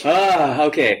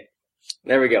 Okay.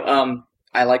 There we go.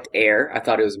 I liked Air. I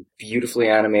thought it was beautifully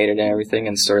animated and everything,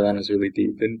 and storyline was really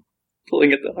deep and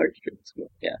pulling at the heartstrings. But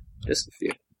yeah, just a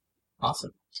few.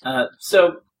 Awesome.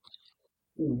 So,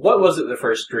 what was it that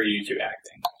first drew you to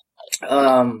acting?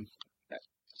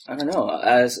 I don't know.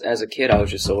 As a kid, I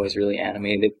was just always really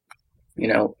animated. You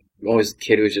know, always the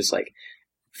kid who was just like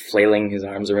flailing his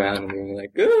arms around, and we were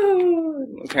like, "Oh!"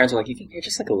 My parents were like, "You're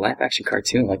just like a live action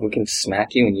cartoon. Like we can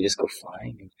smack you and you just go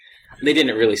flying." And they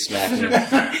didn't really smack me.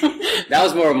 That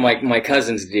was more of my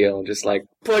cousin's deal. Just like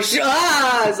push.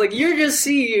 It's like you're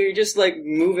just like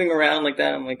moving around like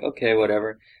that. I'm like, okay,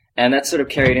 whatever. And that sort of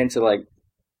carried into like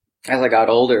as I got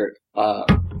older.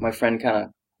 My friend kind of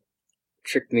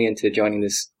tricked me into joining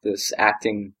this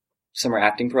summer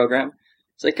acting program.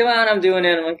 It's like, come on, I'm doing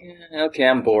it. I'm like, okay,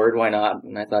 I'm bored. Why not?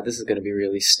 And I thought this is going to be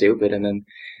really stupid. And then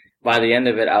by the end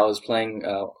of it, I was playing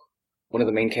one of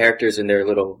the main characters in their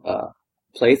little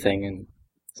play thing, and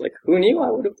it's like, who knew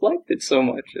I would have liked it so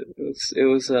much? It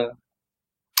was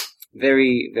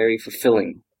very, very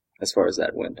fulfilling as far as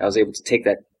that went. I was able to take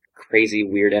that crazy,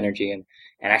 weird energy and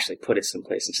actually put it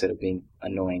someplace instead of being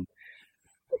annoying.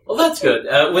 Well, that's good.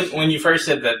 When you first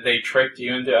said that they tricked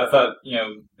you into, I thought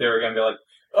they were going to be like,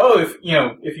 oh,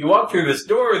 if you walk through this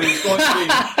door, there's going to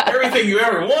be everything you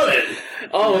ever wanted.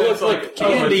 Oh, And it it's looks like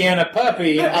Candy and a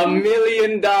puppy. $1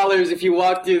 million if you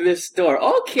walk through this door.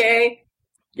 Okay.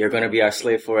 You're going to be our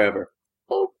slave forever.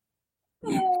 Oh.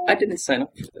 I didn't sign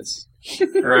up for this.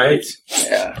 Right.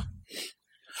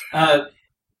 Yeah.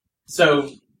 So,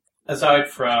 aside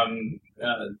from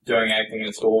doing acting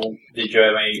in school, did you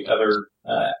have any other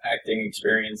acting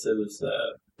experiences,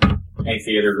 any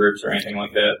theater groups or anything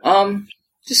like that?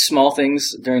 Just small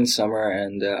things during the summer,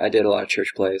 and I did a lot of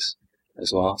church plays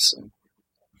as well. So.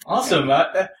 Awesome.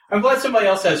 I'm glad somebody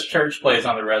else has church plays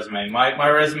on their resume. My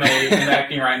resume in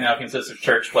acting right now consists of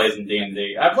church plays and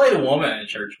D&D. I played a woman in a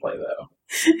church play, though.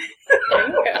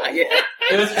 Yeah.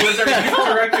 It was our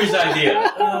youth director's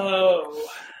idea. Oh.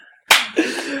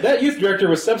 That youth director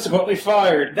was subsequently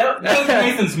fired. That was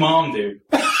Nathan's mom, dude.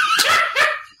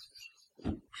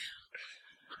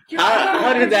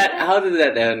 How did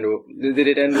that end? Did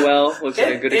it end well? Was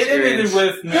it a good It experience?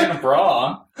 ended with Nana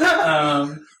Bra.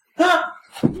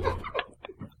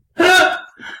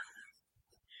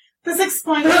 This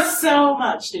explains so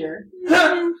much, dear.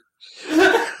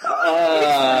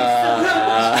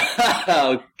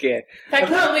 Okay. In fact,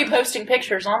 we'll be posting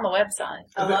pictures on the website.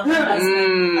 I love my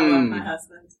husband. I love my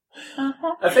husband.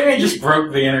 I think I just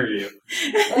broke the interview.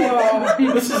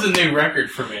 This is a new record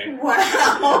for me. Wow.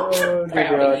 Oh, dear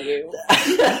God.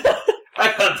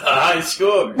 I got the high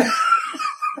score.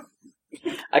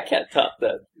 I can't top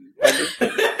that.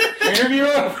 Interview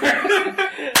over.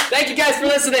 Thank you guys for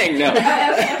listening. No.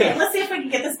 Okay, let's see if we can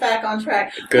get this back on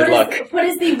track. Good luck. What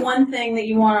is the one thing that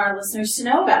you want our listeners to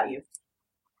know about you?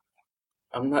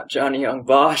 I'm not Johnny Young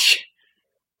Bosch.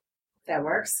 That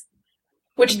works.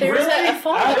 Which there's Really? a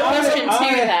follow-up question to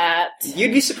that.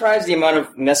 You'd be surprised the amount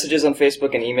of messages on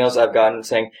Facebook and emails I've gotten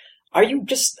saying, are you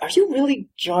really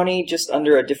Johnny just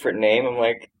under a different name? I'm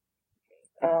like,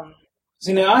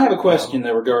 See, now I have a question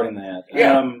though regarding that.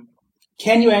 Yeah.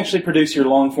 Can you actually produce your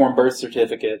long-form birth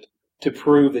certificate to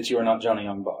prove that you are not Johnny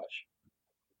Young Bosch?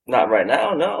 not right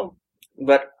now, no.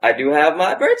 But I do have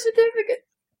my birth certificate to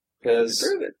Because,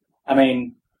 prove it. I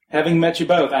mean, having met you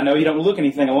both, I know you don't look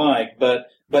anything alike, but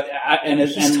But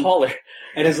He's taller.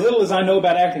 And as little as I know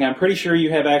about acting, I'm pretty sure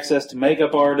you have access to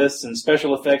makeup artists and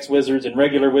special effects wizards and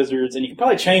regular wizards, and you can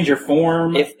probably change your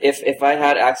form. If I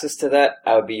had access to that,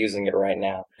 I would be using it right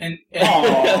now.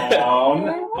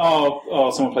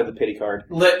 Someone played the pity card.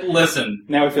 Listen.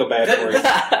 Now we feel bad for you.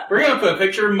 We're going to put a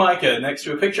picture of Micah next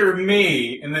to a picture of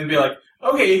me, and then be like,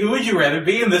 okay, who would you rather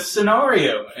be in this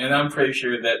scenario? And I'm pretty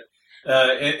sure that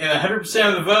in 100%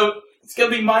 of the vote, it's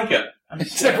going to be Micah.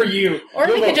 Except for you. Or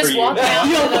we could just walk down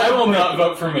to I the... will not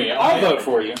vote for me. I'll vote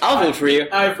for you. I'll vote for you.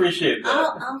 I appreciate that.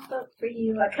 I'll vote for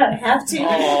you. I kind of have to.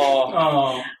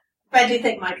 Oh, But I do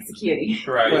think Mike is a cutie.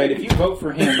 right. Right, if you vote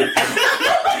for him...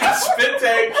 Spit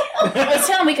take. Let's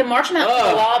tell them we can march them out to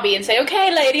the lobby and say,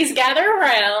 okay, ladies, gather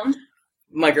around.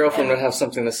 My girlfriend would have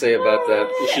something to say about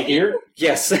that. Is she here?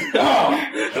 Yes.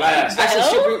 Blast.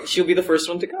 Actually, she'll be the first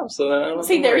one to come, so then I don't have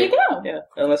See, to there worry. you go. Yeah,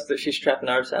 unless she's trapped in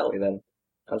Artist Alley, then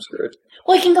I'm screwed.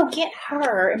 Well, we can go get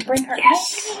her and bring her.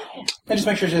 Yes. And just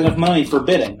make sure she has enough money for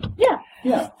bidding. Yeah.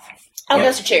 Yeah. I'll go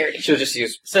to charity. She'll just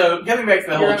use... So, getting back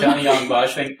to the whole Johnny Young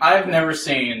Bosch thing, I've never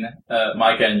seen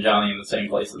Micah and Johnny in the same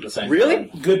place at the same time.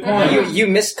 Really? Good point. You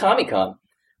missed Comic-Con.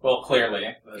 Well, clearly.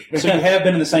 So you have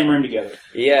been in the same room together.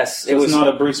 Yes. So it's not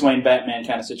a Bruce Wayne Batman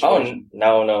kind of situation.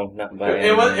 No, not by any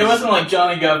It means. wasn't like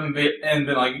Johnny got up and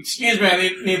been like, excuse me, I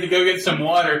need to go get some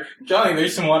water. Johnny,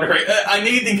 there's some water. I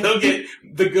need to go get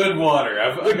the good water.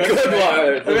 The good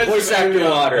water. The voice actor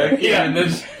water. Yeah, and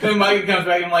then Micah comes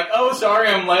back and I'm like, oh, sorry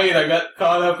I'm late. I got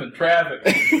caught up in traffic.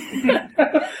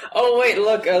 Oh, wait,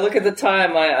 look at the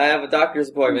time. I have a doctor's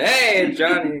appointment. Hey,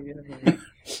 Johnny.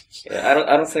 Yeah,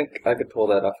 I don't think I could pull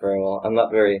that off very well. I'm not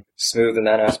very smooth in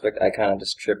that aspect. I kind of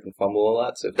just trip and fumble a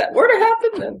lot. So if that were to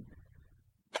happen, then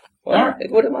it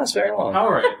wouldn't last very long.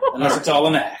 All right. Unless it's all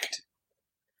an act.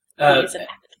 It's an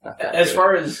act. As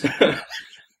far as... look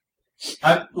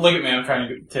at me, I'm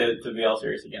trying to be all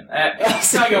serious again.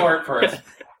 It's not going to work for us.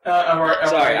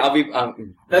 Sorry, I'll be...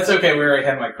 That's okay, we already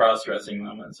had my cross-dressing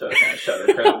moment, so I kind of shut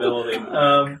our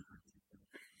credibility.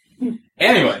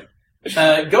 Anyway,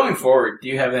 going forward, do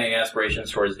you have any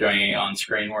aspirations towards doing any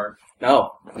on-screen work?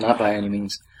 No, not by any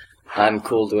means. I'm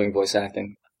cool doing voice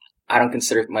acting. I don't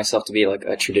consider myself to be like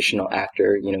a traditional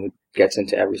actor, who gets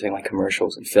into everything like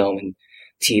commercials and film and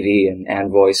TV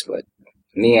and voice, but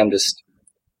me, I just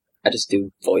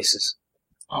do voices.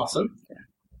 Awesome.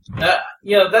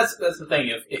 Yeah. That's the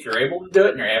thing. If you're able to do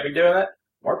it and you're happy doing that,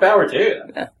 more power to you.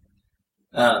 Yeah.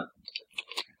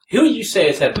 Who would you say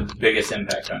has had the biggest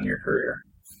impact on your career?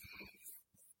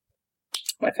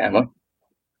 My family.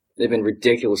 They've been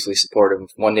ridiculously supportive.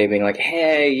 One day being like,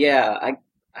 hey, yeah, I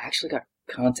actually got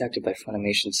contacted by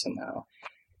Funimation somehow.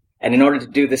 And in order to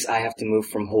do this, I have to move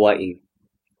from Hawaii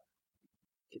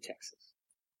to Texas.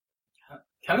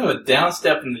 Kind of a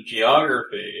downstep in the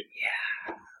geography. Yeah.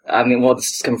 I mean, well,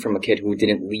 this is coming from a kid who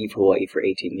didn't leave Hawaii for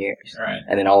 18 years. Right.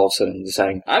 And then all of a sudden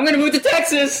deciding, I'm going to move to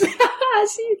Texas!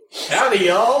 See? Howdy,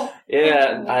 y'all!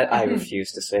 Yeah, I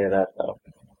refuse to say that, though.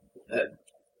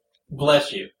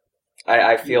 Bless you.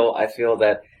 I feel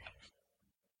that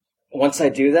once I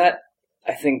do that,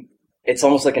 I think it's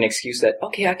almost like an excuse that,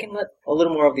 okay, I can let a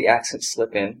little more of the accent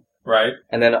slip in. Right.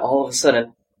 And then all of a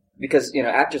sudden, because,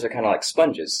 actors are kind of like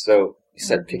sponges, so you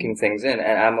start picking things in,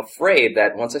 and I'm afraid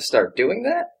that once I start doing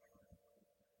that,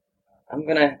 I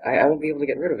won't be able to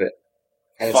get rid of it.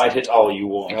 And Fight it all you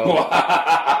want.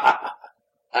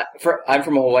 I'm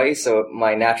from Hawaii, so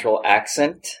my natural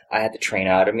accent, I had to train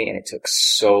out of me, and it took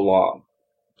so long.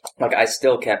 Like, I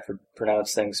still can't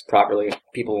pronounce things properly.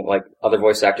 People, like, other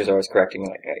voice actors are always correcting me,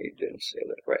 like, hey, you didn't say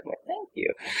that right. I'm like, thank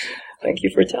you. Thank you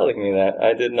for telling me that.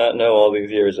 I did not know all these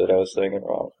years that I was saying it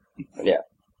wrong. But yeah.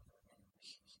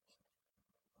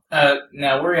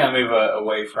 Now, we're going to move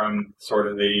away from sort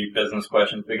of the business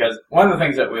questions, because one of the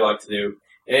things that we like to do,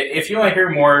 if you want to hear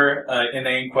more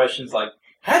inane questions like,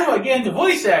 how do I get into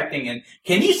voice acting? And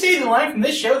can you say the line from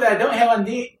this show that I don't have on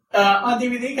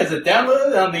DVD because it's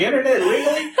downloaded on the internet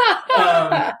legally?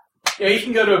 You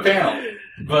can go to a panel.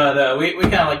 But we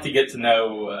kind of like to get to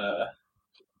know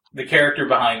the character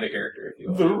behind the character, if you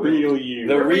will. The real you.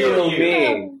 The real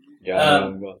me. I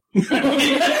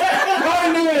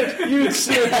knew it! You'd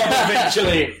slip up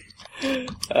eventually. Two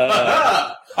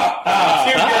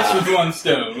guests with one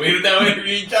stone. We've now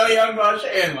interviewed Johnny Young Bosch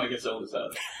and Micah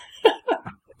Solisada.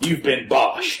 You've been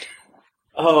boshed.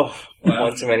 Oh,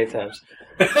 one too many times.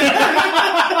 You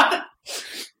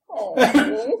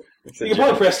can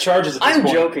probably press charges at this I'm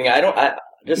point. joking.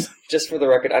 Just for the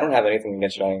record, I don't have anything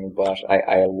against Johnny Young Bosch.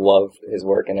 I love his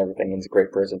work and everything. He's a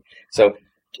great person. So,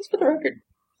 just for the record,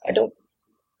 I don't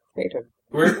hate him.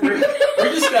 We're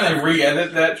just gonna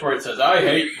re-edit that to where it says, "I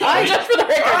hate." Just for the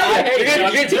record, I hate You're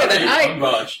gonna do that.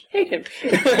 I hate him.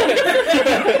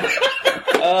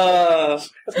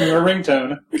 That's my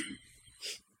ringtone.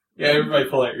 Yeah, everybody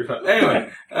pull out your phone.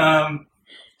 Anyway,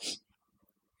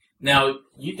 now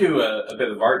you do a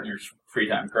bit of art in your free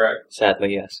time, correct?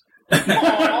 Sadly, yes.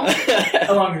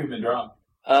 How long have you been drawing?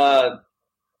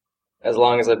 As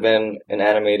long as I've been an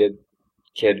animated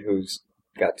kid who's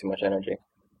got too much energy.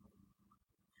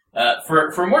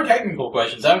 For more technical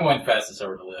questions, I'm going to pass this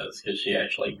over to Liz because she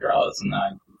actually draws, and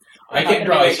I can't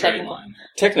draw a straight line.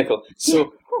 Technical.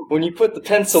 So when you put the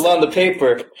pencil on the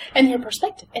paper, And your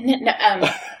perspective. And then,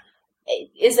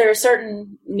 is there a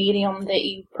certain medium that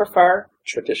you prefer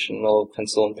traditional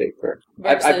pencil and paper.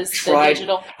 versus the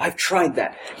digital? I've tried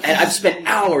that, and I've spent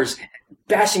hours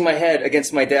bashing my head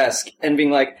against my desk and being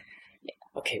like,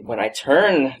 okay, when I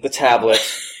turn the tablet,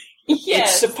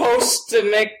 it's supposed to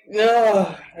make...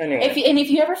 No. Anyway. If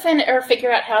you ever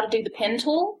figure out how to do the pen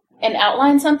tool and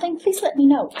outline something, please let me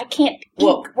know. I can't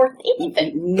ink worth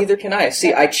anything. Neither can I.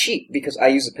 See, I cheat because I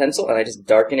use a pencil and I just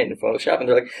darken it in Photoshop, and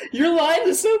they're like, your lines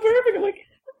are so perfect. I'm like,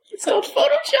 it's called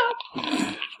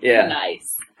Photoshop. yeah.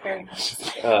 Nice. Very nice.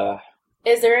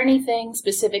 Is there anything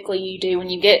specifically you do when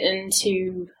you get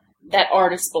into that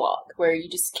artist block where you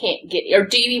just can't get, or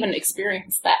do you even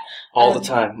experience that? All the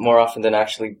time, more often than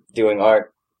actually doing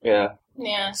art. Yeah.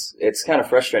 Yeah. It's kind of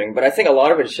frustrating, but I think a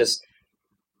lot of it is just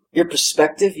your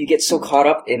perspective. You get so caught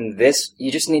up in this,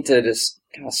 you just need to just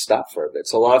kind of stop for a bit.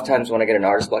 So a lot of times when I get an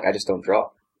artist block, I just don't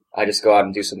draw. I just go out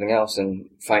and do something else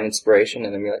and find inspiration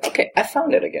and then be like, okay, I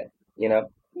found it again, you know?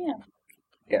 Yeah.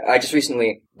 Yeah, I just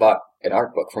recently bought an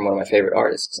art book from one of my favorite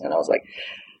artists, and I was like,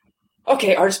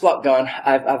 okay, artist block gone.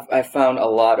 I've found a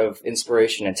lot of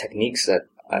inspiration and techniques that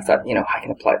I thought, you know, I can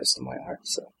apply this to my art.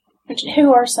 So,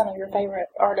 who are some of your favorite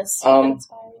artists that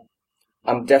inspire you?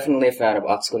 I'm definitely a fan of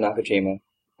Atsuko Nakajima.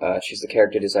 She's the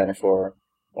character designer for,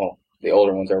 well, the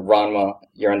older ones are Ranma,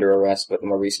 You're Under Arrest, but the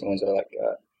more recent ones are like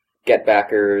Get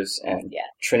Backers and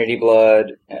Trinity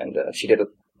Blood, and she did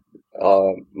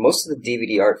most of the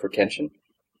DVD art for Kenshin.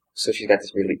 So she's got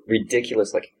this really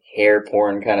ridiculous, like, hair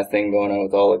porn kind of thing going on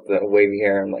with all of the wavy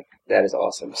hair, and, like, that is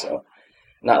awesome. So,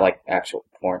 not like actual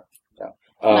porn. No.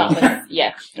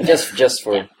 Just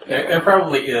for... There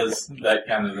probably is that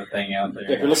kind of a thing out there.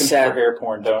 Yeah, if you're looking for hair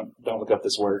porn, don't look up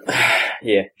this word.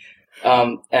 Yeah.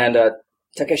 And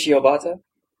Takeshi Obata,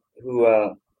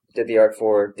 who did the art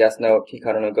for Death Note,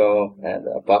 Hikaru no Go, and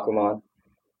Bakuman.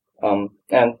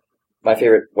 And my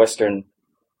favorite Western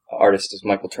artist is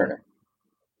Michael Turner.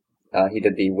 He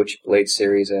did the Witchblade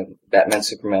series and Batman,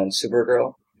 Superman,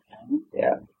 Supergirl.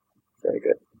 Yeah, very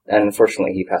good. And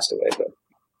unfortunately, he passed away, but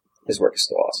his work is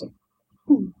still awesome.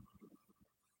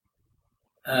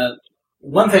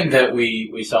 One thing that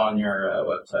we saw on your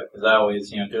website, because I always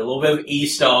do a little bit of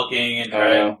e-stalking and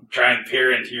try and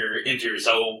peer into your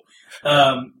soul.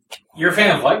 You're a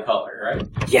fan of White Collar, right?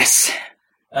 Yes.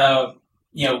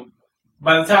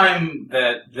 By the time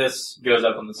that this goes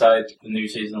up on the site, the new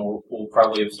season will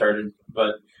probably have started.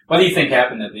 But what do you think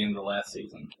happened at the end of the last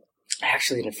season? I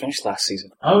actually didn't finish last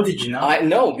season. Oh, did you not?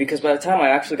 No, because by the time I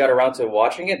actually got around to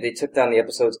watching it, they took down the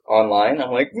episodes online. I'm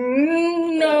like,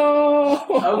 no.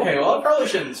 Okay, well, I probably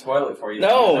shouldn't spoil it for you.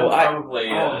 No, I'll probably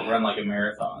run like a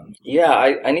marathon. Yeah,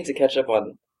 I need to catch up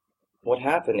on what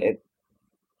happened.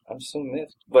 I'm so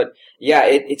miffed. But yeah,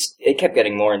 it kept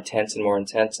getting more intense, and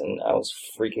I was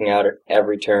freaking out at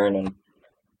every turn. And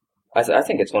I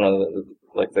think it's one of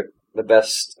the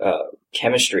best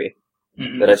chemistry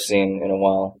that I've seen in a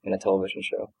while in a television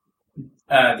show.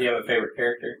 Do you have a favorite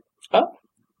character?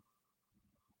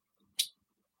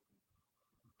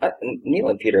 Neil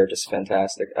and Peter are just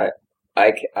fantastic.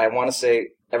 I want to say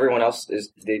everyone else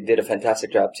they did a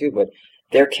fantastic job too, but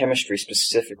their chemistry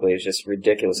specifically is just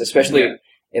ridiculous, especially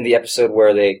in the episode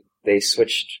where they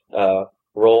switched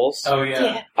roles. Oh,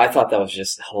 yeah. I thought that was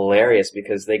just hilarious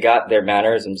because they got their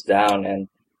mannerisms down, and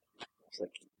it's like,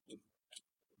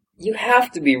 you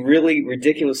have to be really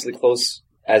ridiculously close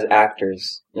as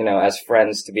actors, as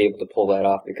friends, to be able to pull that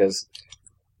off because,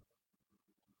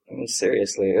 I mean,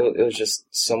 seriously, it was just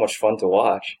so much fun to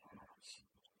watch.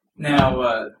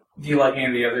 Now, do you like any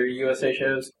of the other USA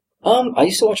shows? I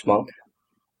used to watch Monk,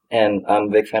 and I'm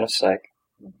a big fan of Psych.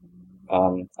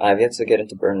 I've yet to get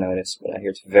into Burn Notice, but I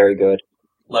hear it's very good.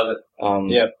 Love it.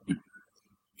 Yep.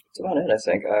 That's about it, I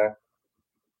think.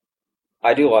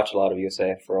 I do watch a lot of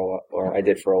USA for a while, or I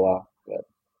did for a while, but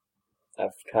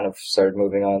I've kind of started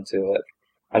moving on to it.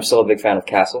 I'm still a big fan of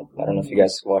Castle. I don't know if you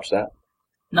guys watch that.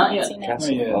 Not yet.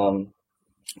 Castle.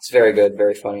 It's very good,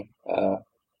 very funny.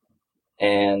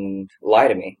 And Lie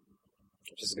to Me,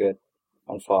 which is good.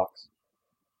 on Fox.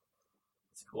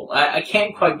 It's cool. I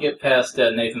can't quite get past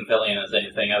Nathan Fillion as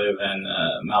anything other than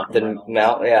Malcolm Reynolds.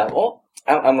 Yeah. Well,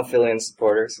 I'm a Fillion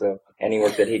supporter, so any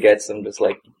work that he gets, I'm just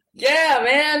like, yeah,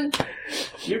 man.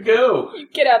 You go. You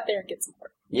get out there and get some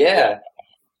work. Yeah.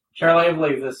 Charlie, I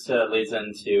believe this leads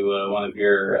into one of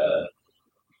your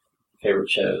favorite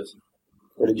shows.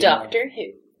 Doctor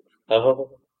Who.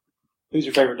 Oh. Who's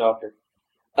your favorite Doctor?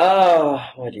 Oh,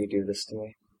 why do you do this to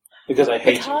me? Because I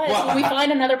hate Because you. when we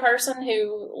find another person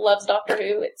who loves Doctor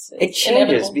Who, It it's changes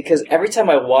inevitable. because every time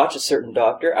I watch a certain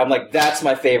Doctor, I'm like, that's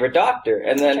my favorite Doctor.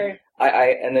 And then True.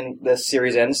 and then the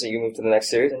series ends, so you move to the next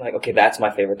series, and I'm like, okay, that's my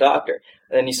favorite Doctor.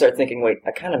 And then you start thinking, wait,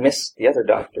 I kind of miss the other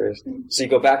Doctors. So you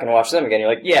go back and watch them again, you're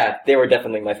like, yeah, they were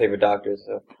definitely my favorite Doctors.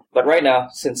 So. But right now,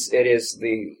 since it is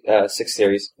the 6th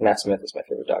series, Matt Smith is my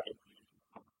favorite Doctor.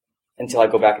 Until I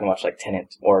go back and watch, like,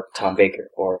 Tennant, or Tom Baker,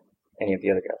 or any of the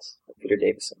other guys, like Peter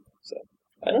Davison. So,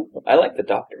 I don't know. I like the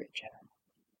Doctor in general.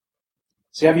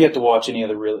 See, I've yet to watch any of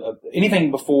the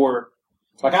anything before.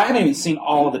 Like, I haven't even seen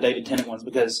all of the David Tennant ones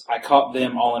because I caught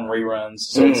them all in reruns,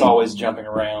 so it's always jumping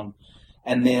around.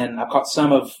 And then I caught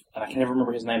some of, and I can never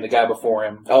remember his name, the guy before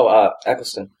him. Oh,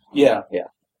 Eccleston. Yeah. Yeah.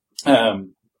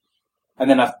 And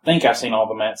then I think I've seen all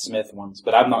the Matt Smith ones,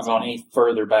 but I've not gone any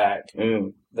further back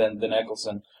than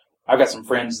Eccleston. I've got some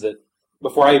friends that,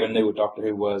 before I even knew what Doctor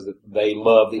Who was, that they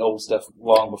loved the old stuff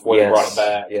long before they brought it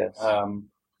back. Yes.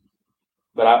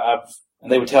 But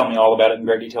and they would tell me all about it in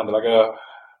great detail, and be like, oh,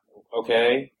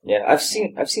 okay. Yeah, I've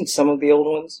seen some of the old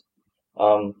ones,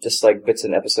 just like bits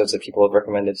and episodes that people have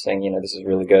recommended, saying, this is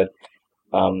really good.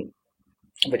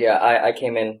 But yeah, I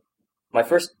came in,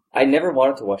 I never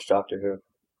wanted to watch Doctor Who.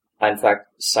 In fact,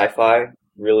 sci-fi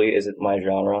really isn't my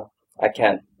genre. I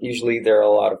can't, usually there are a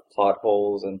lot of plot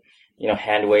holes and,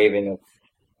 hand-waving of,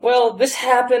 well, this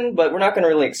happened, but we're not going to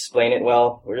really explain it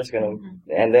well. We're just going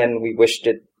to, and then we wished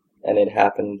it, and it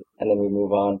happened, and then we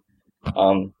move on.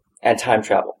 And time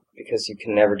travel, because you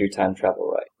can never do time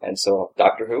travel right. And so,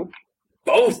 Doctor Who,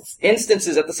 both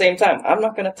instances at the same time. I'm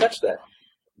not going to touch that.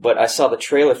 But I saw the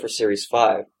trailer for Series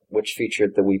 5, which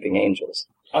featured the Weeping Angels.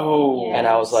 Oh. Yes. And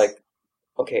I was like,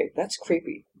 okay, that's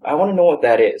creepy. I want to know what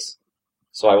that is.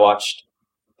 So I watched...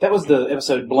 That was the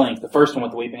episode Blink, the first one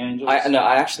with the Weeping Angels?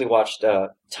 I actually watched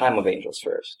Time of Angels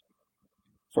first,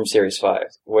 from Series 5,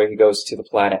 where he goes to the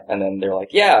planet, and then they're like,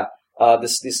 yeah,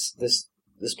 this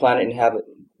planet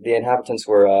the inhabitants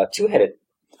were two-headed.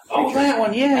 Oh, that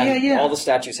one, yeah. All the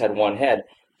statues had one head.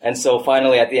 And so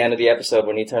finally, at the end of the episode,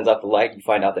 when he turns off the light, you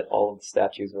find out that all of the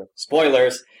statues were...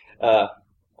 Spoilers!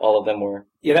 All of them were...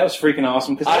 Yeah, that was freaking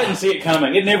awesome, because I didn't see it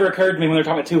coming. It never occurred to me when they were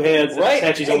talking about two heads. Right,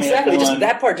 statues only exactly. had one.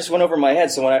 That part just went over my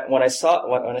head. So when I saw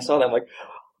that, I'm like,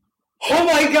 oh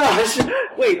my gosh!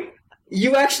 Wait,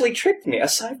 you actually tricked me. A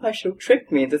sci-fi show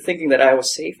tricked me into thinking that I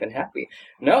was safe and happy.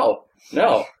 No.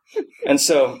 And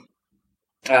so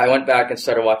I went back and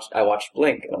I watched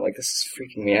Blink, and I'm like, this is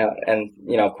freaking me out. And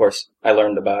of course, I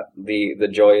learned about the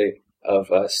joy of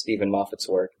Stephen Moffat's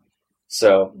work.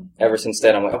 So ever since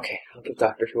then, I'm like, okay, I'll give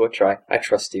Doctor Who a try. I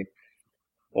trust you.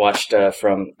 Watched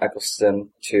from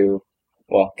Eccleston to,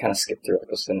 well, kind of skipped through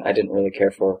Eccleston. I didn't really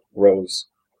care for Rose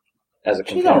as a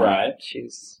companion. She's all right.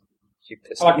 She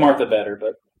pissed I like me Martha better,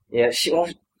 but... Yeah,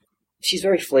 she's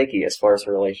very flaky as far as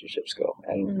her relationships go,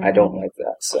 and I don't like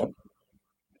that, so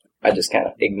I just kind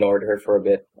of ignored her for a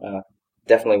bit.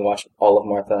 Definitely watched all of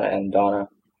Martha and Donna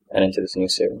and into this new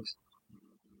series.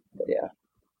 But yeah.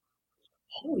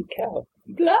 Holy cow.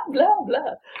 Blah, blah,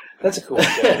 blah. That's a cool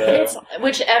show, though.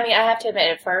 Which, I have to admit,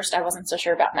 at first, I wasn't so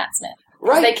sure about Matt Smith.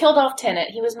 Right. They killed off Tennant.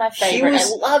 He was my favorite. I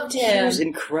loved him. He was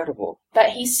incredible.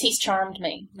 But he's charmed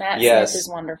me. Matt Yes. Smith is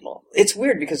wonderful. It's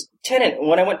weird because Tennant,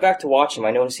 when I went back to watch him,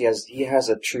 I noticed he has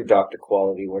a true Doctor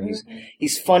quality where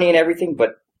he's funny and everything,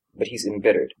 but he's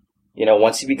embittered.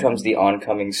 Once he becomes the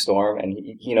oncoming storm, and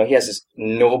he has this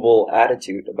noble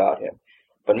attitude about him.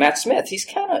 But Matt Smith, he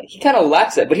kind of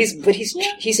lacks that. But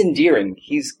he's endearing.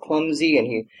 He's clumsy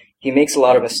and he makes a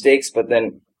lot of mistakes, but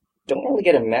then don't really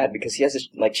get him mad because he has this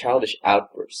childish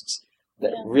outbursts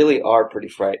that really are pretty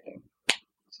frightening.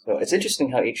 So it's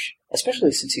interesting how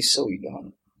especially since he's so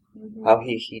young, how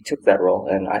he took that role,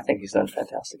 and I think he's done a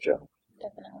fantastic job.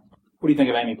 Definitely. What do you think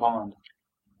of Amy Pond?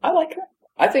 I like her.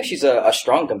 I think she's a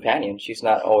strong companion. She's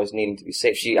not always needing to be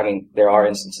saved. There are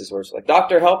instances where it's like,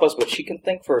 Doctor, help us, but she can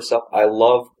think for herself. I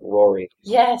love Rory.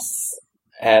 Yes.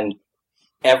 And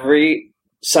every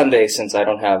Sunday, since I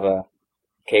don't have a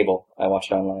cable, I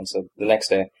watch it online. So the next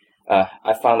day,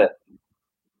 I found that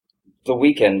the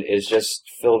weekend is just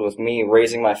filled with me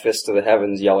raising my fist to the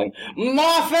heavens, yelling,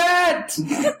 Moffat!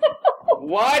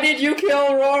 Why did you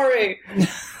kill Rory?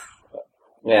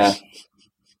 Yeah.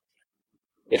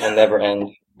 It'll never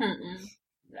end. Mm-mm.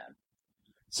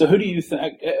 So who do you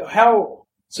think? How?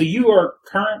 So you are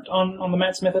current on the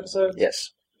Matt Smith episode? Yes.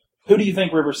 Who do you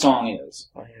think River Song is?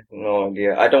 I have no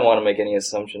idea. I don't want to make any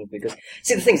assumptions because,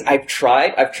 see, the thing is, I've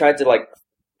tried to like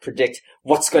predict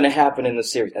what's going to happen in the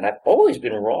series, and I've always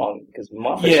been wrong because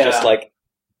Moffat's just like,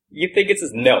 you think it's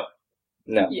his? No.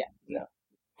 Yeah. No.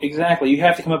 Exactly. You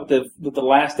have to come up with the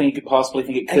last thing you could possibly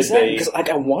think it could be. Because like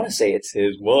I want to say it's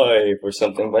his wife or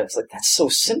something, but it's like that's so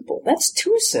simple. That's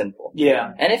too simple.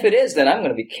 Yeah. And if it is, then I'm going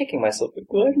to be kicking myself. Like,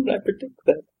 why did I predict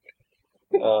that?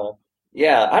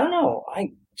 Yeah, I don't know.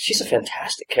 She's a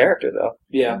fantastic character, though.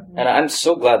 Yeah. And I'm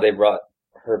so glad they brought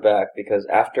her back because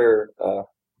after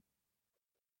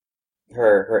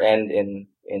her end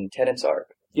in Tennant's arc,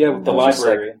 with the I was just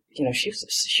library. like, she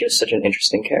was such an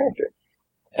interesting character.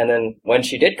 And then when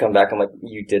she did come back, I'm like,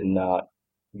 you did not,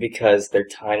 because their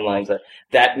timelines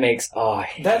that makes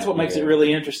That's what makes it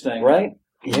really interesting, right?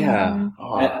 Yeah.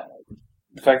 And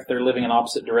the fact that they're living in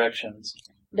opposite directions.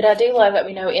 But I do love that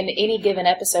we know in any given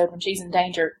episode when she's in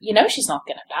danger, she's not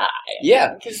going to die.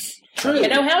 Yeah. Because True. you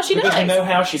know how she Because dies. we know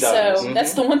how she dies. So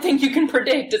that's the one thing you can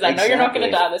predict is I know you're not going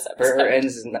to die this episode. Her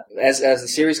ends is not, as the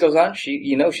series goes on,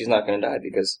 she's not going to die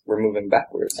because we're moving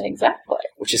backwards. Exactly.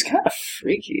 Which is kind of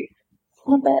freaky. A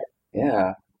little bit.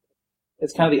 Yeah.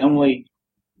 It's kind of the only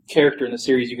character in the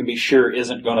series you can be sure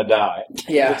isn't going to die.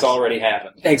 Yeah. It's already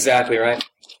happened. Exactly, right?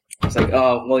 It's like,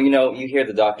 you hear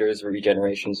the doctor's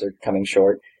regenerations are coming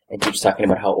short, and keeps talking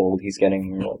about how old he's getting,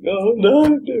 and you're like, oh,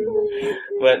 no.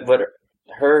 But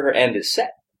her end is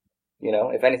set.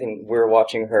 If anything, we're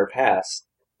watching her pass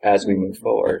as we move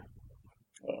forward.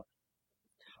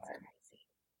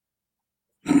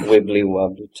 Wibbly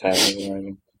wobbly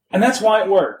time. And that's why it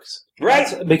works. Right.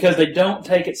 That's because they don't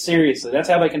take it seriously. That's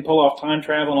how they can pull off time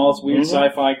travel and all this weird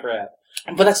sci-fi crap.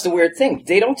 But that's the weird thing.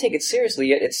 They don't take it seriously,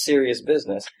 yet it's serious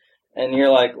business. And you're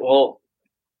like, well,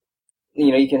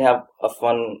 you can have a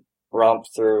fun romp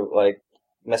through, like,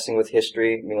 messing with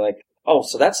history. Being like, oh,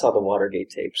 so that's how the Watergate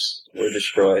tapes were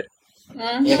destroyed.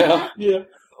 Mm-hmm. Yeah.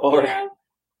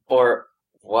 Or,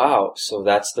 wow, so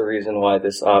that's the reason why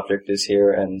this object is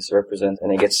here and represents,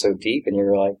 and it gets so deep, and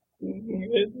you're like,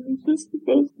 is this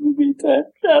supposed to be time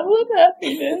travel and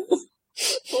happiness?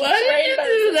 Why did you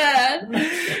do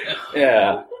that?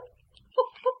 Yeah.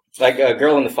 Like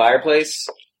Girl in the Fireplace.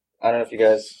 I don't know if you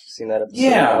guys seen that episode.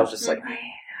 Yeah. I was just like,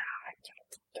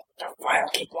 I'll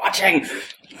keep watching.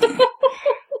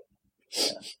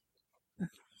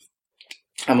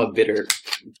 I'm a bitter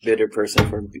person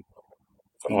for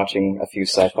watching a few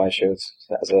sci-fi shows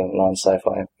as a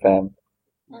non-sci-fi fan.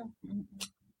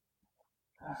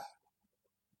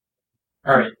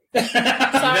 All right.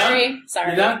 Sorry.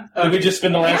 You done? Did we just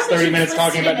spend the last 30 minutes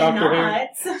talking about Doctor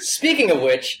Who? Speaking of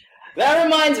which, that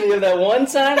reminds me of that one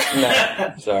time.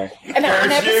 No, sorry. And that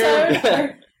one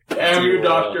episode. And you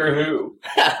Doctor Who.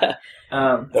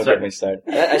 Don't get me started.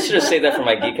 I should have saved that for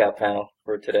my Geek Out panel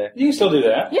for today. You can still do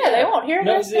that. Yeah, they won't hear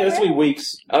No, this. this will be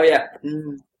weeks. Oh, yeah.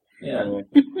 Yeah. Anyway.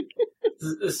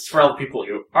 This is for all the people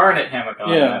who aren't at Hammock on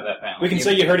that panel. We can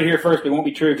say you heard it here first, but it won't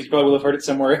be true because you probably will have heard it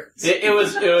somewhere else. It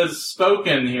was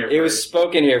spoken here. It was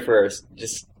spoken here first.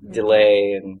 Just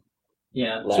delay and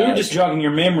Yeah. So you're just jogging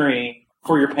your memory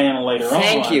for your panel later on.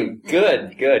 Thank you.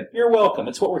 Good. You're welcome.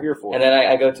 It's what we're here for. And then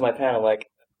I go to my panel like,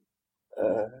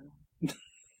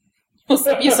 We'll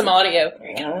send you some audio.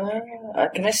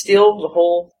 can I steal the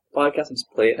whole podcast and just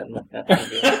play it on my panel?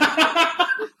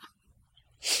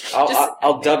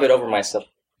 I'll dub it over myself.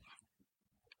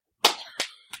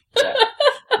 Yeah.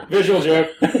 Visual joke.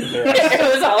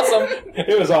 It was awesome.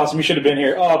 It was awesome. You should have been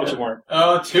here. Oh, but you weren't.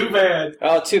 Oh, too bad.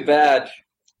 Oh, too bad.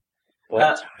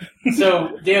 What?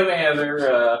 So, do you have any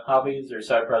other hobbies or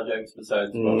side projects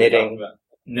besides what Knitting? we talked about?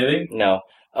 Knitting? No.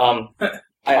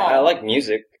 I like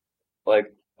music.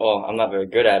 I'm not very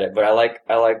good at it, but I like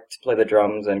to play the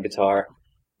drums and guitar.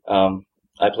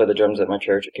 I play the drums at my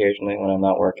church occasionally when I'm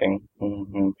not working.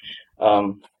 Mm-hmm.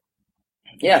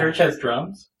 Yeah. Church has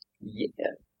drums? Yeah.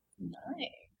 Nice.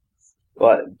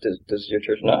 What does your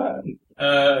church not?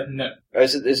 No. Or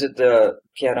is it the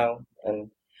piano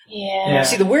and? Yeah.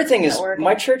 See, the weird thing is, Not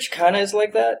my church kind of is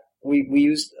like that. We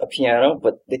used a piano,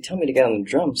 but they tell me to get on the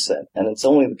drum set, and it's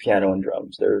only the piano and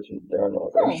drums. There are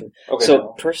no other instruments. Okay, So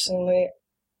no. personally,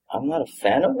 I'm not a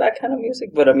fan of that kind of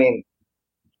music. But I mean,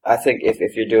 I think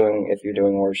if you're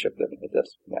doing worship, then it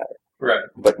doesn't matter. Right.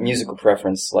 But musical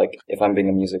preference, like if I'm being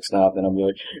a music snob, then I'll be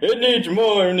like, it needs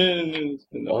more than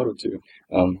auto-tune.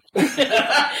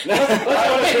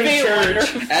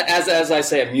 As I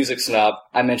say a music snob,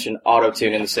 I mentioned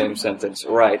auto-tune in the same sentence,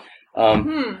 right?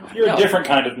 You're No. a different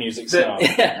kind of music snob.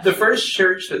 The first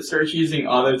church that starts using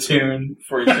auto-tune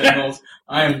for its singles,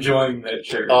 I'm joining that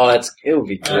church. Oh, it would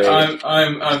be great.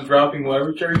 I'm dropping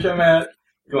whatever church I'm at,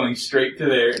 going straight to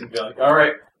there, and be like, all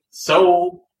right,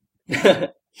 sold.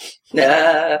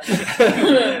 Nah.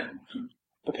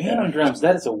 But piano and drums,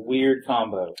 that is a weird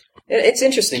combo. It's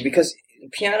interesting because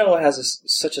piano has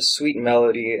such a sweet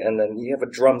melody, and then you have a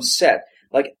drum set.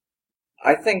 Like,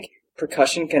 I think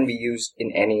percussion can be used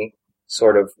in any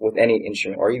with any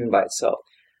instrument, or even by itself.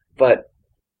 But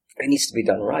it needs to be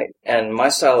done right. And my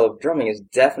style of drumming is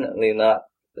definitely not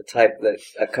the type that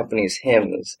accompanies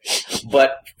hymns.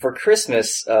 But for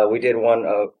Christmas, we did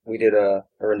a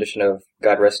rendition of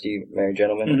God Rest You Merry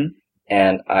Gentlemen, Mhm.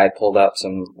 and I pulled out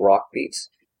some rock beats.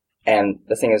 And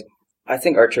the thing is, I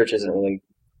think our church doesn't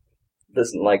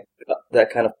like that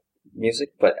kind of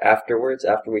music, but afterwards,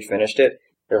 after we finished it,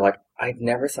 they're like, I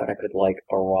never thought I could like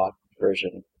a rock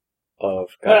version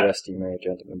of God Rest You Merry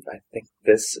Gentlemen. I think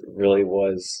this really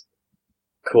was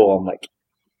cool. I'm like,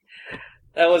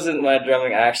 that wasn't my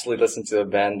drumming. I actually listened to a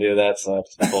band do that, so I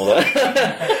just pulled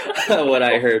out what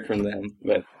I heard from them.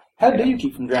 But How do you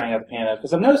keep from drowning out the piano?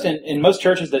 Because I've noticed in most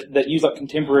churches that use like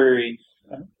contemporary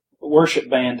worship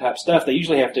band type stuff, they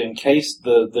usually have to encase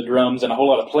the drums in a whole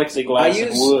lot of plexiglass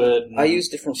and wood. I use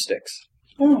different sticks.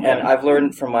 Oh, And I've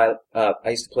learned from I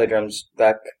used to play drums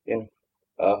back in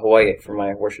Hawaii for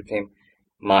my worship team.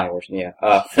 For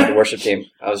the worship team.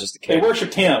 I was just a they kid.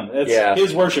 worshipped him. That's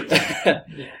his worship team.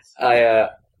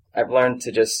 I've learned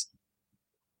to just,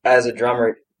 as a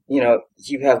drummer,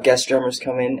 you have guest drummers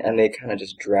come in and they kind of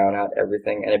just drown out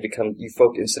everything, and it becomes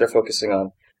instead of focusing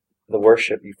on the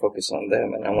worship, you focus on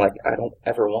them, and I'm like, I don't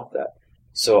ever want that.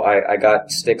 So I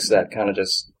got sticks that kind of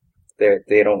just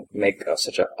they don't make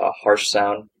such a harsh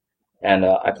sound, and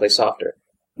I play softer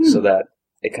so that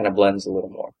it kind of blends a little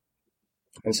more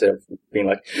instead of being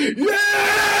like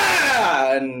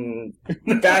yeah and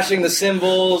bashing the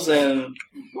cymbals and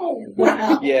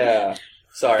Wow. yeah.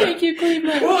 Sorry. Thank you,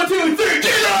 Cleveland. 1, 2, 3,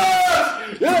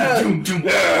 Yeah.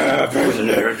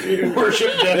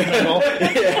 Worship death metal.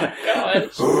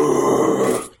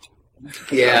 God.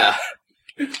 Yeah.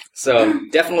 So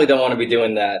definitely don't want to be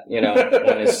doing that, when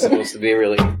it's supposed to be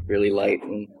really, really light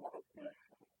and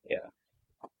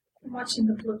I'm watching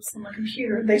the blips on my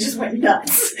computer. They just went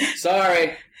nuts.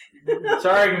 sorry.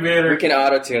 Sorry, computer. We can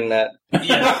auto-tune that.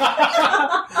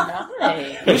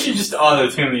 Nice. We should just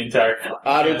auto-tune the entire podcast.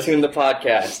 Auto-tune the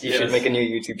podcast. You should Yes. make a new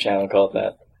YouTube channel called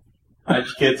that. Hide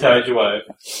your kids, hide your wife.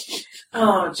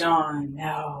 Oh, John,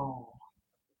 no.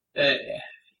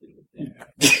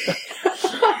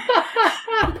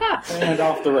 And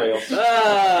off the rails.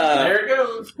 There it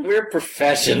goes. We're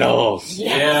professionals.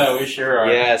 Yeah, we sure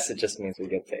are. Yes, it just means we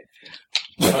get paid.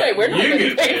 Okay, we're not You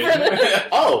getting get paid for paid. this.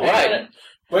 Oh, right.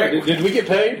 Wait, Did we get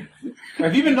paid?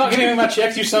 Have you been not getting me my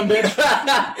checks, you son bitch?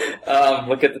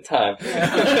 Look at the time.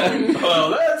 well,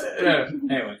 that's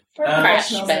anyway. We're Crash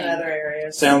professionals in bang. other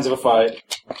areas. Sounds of a fight.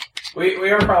 We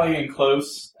are probably getting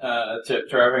close to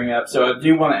wrapping up, so I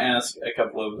do want to ask a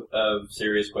couple of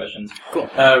serious questions. Cool.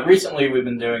 Recently, we've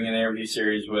been doing an interview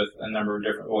series with a number of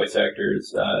different voice actors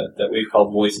that we've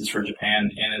called Voices for Japan,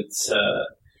 and it's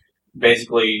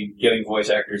basically getting voice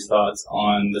actors' thoughts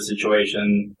on the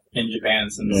situation in Japan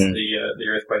since the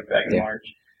earthquake back in March.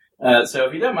 So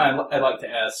if you don't mind, I'd like to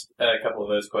ask a couple of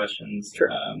those questions. Sure.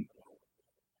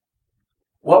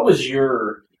 What was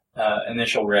your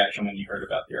initial reaction when you heard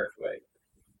about the earthquake?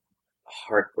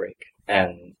 Heartbreak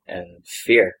and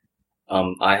fear.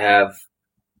 I have,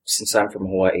 since I'm from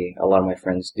Hawaii, a lot of my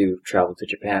friends do travel to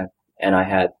Japan, and I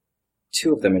had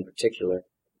 2 of them in particular,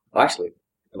 well, actually,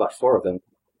 about 4 of them,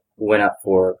 who went out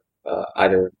for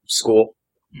either school,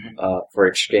 for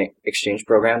exchange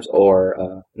programs,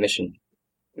 or mission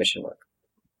work.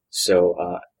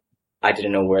 So I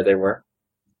didn't know where they were.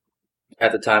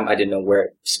 At the time, I didn't know where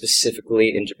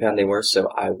specifically in Japan they were, so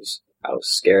I was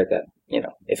scared that,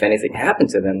 if anything happened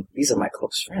to them, these are my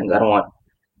close friends. I don't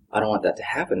want that to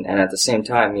happen. And at the same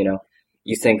time,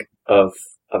 you think of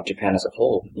Japan as a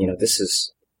whole. This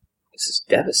is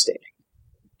devastating.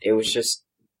 It was just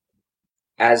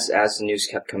as the news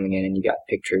kept coming in, and you got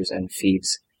pictures and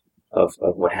feeds of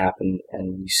what happened,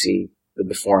 and you see the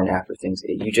before and after things.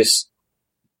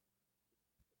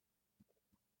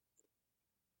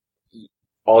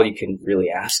 All you can really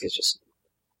ask is just,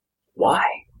 why?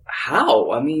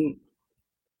 How? I mean,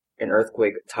 an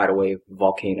earthquake, tidal wave,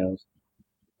 volcanoes,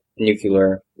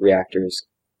 nuclear reactors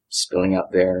spilling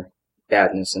out their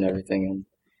badness and everything, and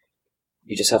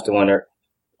you just have to wonder,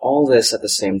 all this at the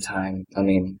same time, I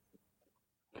mean,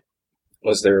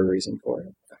 was there a reason for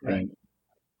it? Right.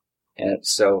 And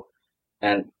so,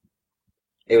 and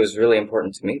it was really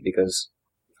important to me because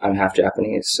I'm half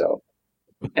Japanese, so,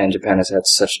 and Japan has had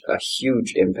such a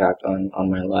huge impact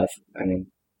on my life. I mean,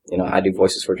 you know, I do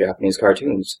voices for Japanese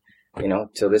cartoons, you know,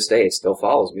 till this day it still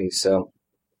follows me, so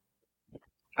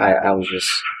I was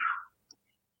just...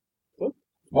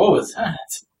 What was that?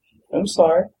 I'm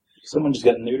sorry. Someone just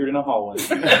got neutered in a hallway.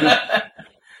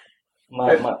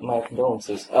 my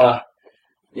condolences.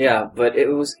 Yeah, but it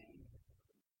was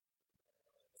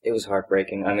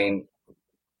heartbreaking. I mean,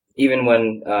 even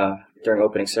when during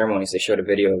opening ceremonies they showed a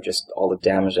video of just all the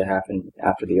damage that happened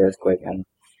after the earthquake, and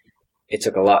it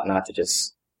took a lot not to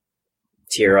just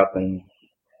tear up and.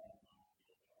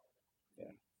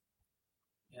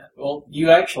 Yeah. Well,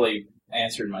 you actually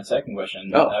answered my second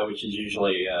question, which is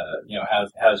usually,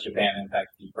 how's Japan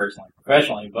impacted you personally,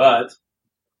 professionally? But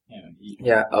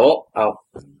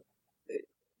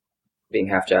being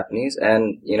half Japanese,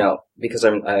 and you know, because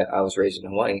I was raised in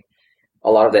Hawaii, a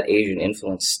lot of that Asian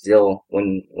influence still,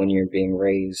 when you're being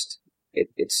raised,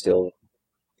 it's still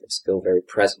very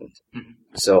present. Mm-hmm.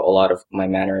 So a lot of my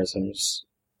mannerisms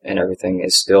and everything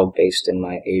is still based in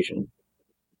my Asian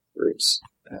roots.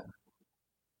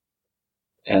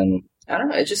 And I don't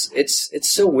know,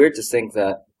 it's so weird to think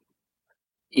that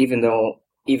even though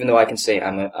I can say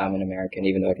I'm an American,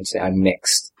 even though I can say I'm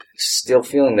mixed, still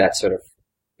feeling that sort of,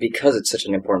 because it's such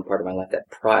an important part of my life, that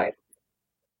pride,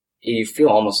 you feel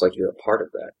almost like you're a part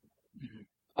of that. Mm-hmm.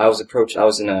 I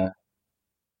was in a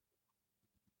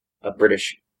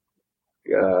British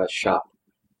shop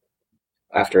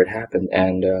after it happened,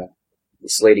 and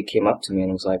this lady came up to me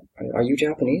and was like, "Are you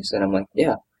Japanese?" And I'm like,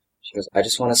 "Yeah." She goes, "I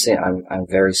just want to say I'm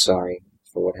very sorry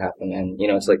for what happened." And you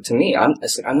know, it's like, to me, I'm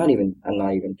not even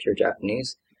pure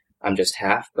Japanese. I'm just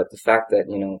half. But the fact that,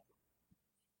 you know,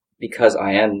 because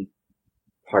I am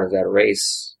part of that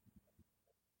race,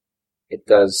 it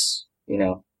does, you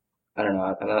know, I don't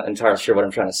know, I'm not entirely sure what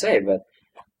I'm trying to say, but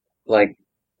like,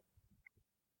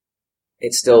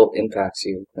 it still impacts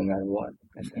you no matter what,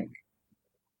 I think.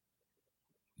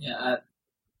 Yeah.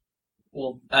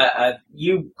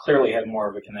 You clearly have more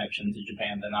of a connection to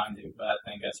Japan than I do, but I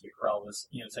think I speak for all of us,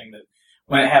 you know, saying that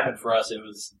when it happened for us,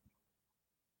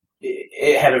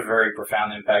 it had a very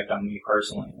profound impact on me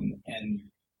personally, and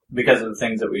because of the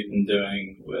things that we've been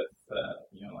doing with,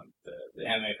 like the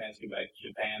Anime Fans Go Back to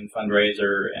Japan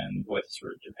fundraiser and Voices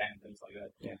for Japan, things like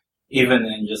that. Yeah. Even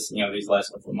in just, you know, these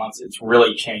last couple of months, it's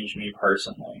really changed me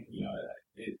personally. You know,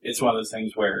 it's one of those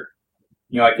things where,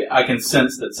 you know, I can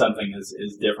sense that something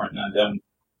is different, and I don't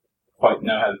quite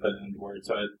know how to put it into words.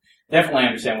 So I definitely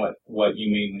understand what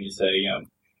you mean when you say, you know,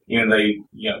 even though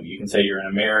you can say you're an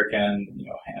American, you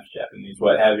know, half Japanese,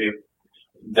 what have you,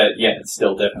 that, yeah, it's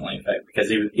still definitely in fact,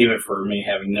 because even for me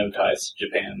having no ties to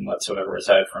Japan whatsoever,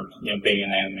 aside from, you know, being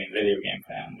an anime video game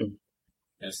fan,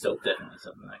 it's still definitely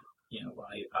something that, you know,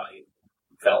 I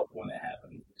felt when it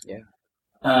happened.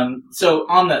 Yeah. So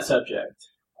on that subject,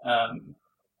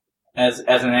 as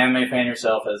an anime fan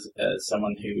yourself, as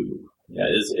someone who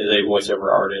is a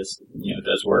voiceover artist, you know,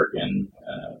 does work in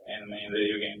anime and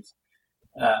video games,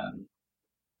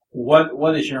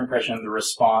 what is your impression of the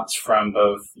response from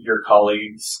both your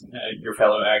colleagues, your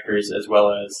fellow actors, as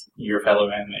well as your fellow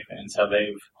anime fans, how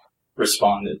they've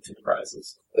responded to the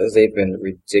prizes? They've been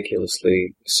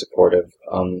ridiculously supportive.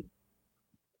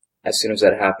 As soon as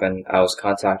that happened, I was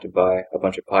contacted by a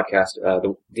bunch of podcasts.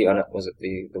 The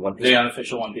One Piece? The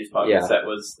unofficial One Piece podcast. Yeah. That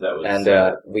was. And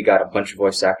we got a bunch of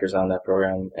voice actors on that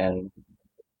program, and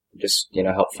just, you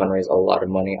know, helped fundraise a lot of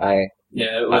money.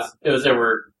 It was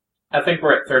over. I think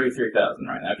we're at 33,000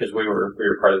 right now because we were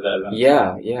part of that event.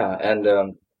 Yeah,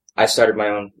 and I started my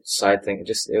own side thing.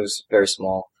 It was very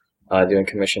small, doing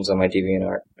commissions on my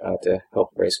DeviantArt to help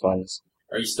raise funds.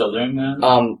 Are you still doing that?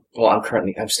 Well,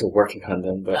 I'm still working on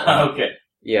them, but okay.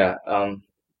 Yeah.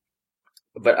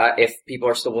 But if people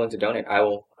are still willing to donate, I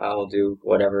will do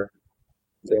whatever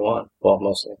they want. Well,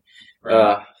 mostly.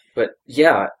 Right. But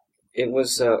yeah, it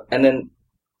was. And then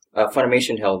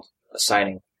Funimation held a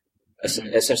signing,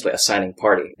 essentially a signing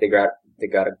party. They got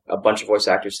a bunch of voice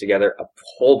actors together, a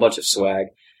whole bunch of swag,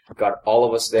 got all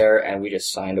of us there, and we just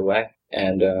signed away,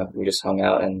 and we just hung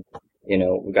out, and, you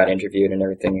know, we got interviewed and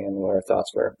everything, and what our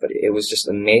thoughts were. But it was just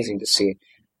amazing to see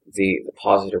the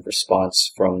positive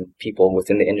response from people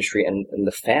within the industry and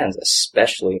the fans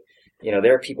especially. You know,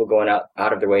 there are people going out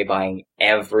of their way buying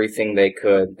everything they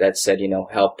could that said, you know,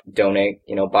 help, donate,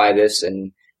 you know, buy this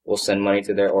and we'll send money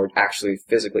to or actually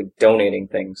physically donating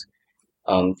things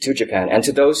to Japan. And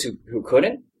to those who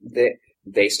couldn't,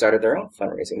 they started their own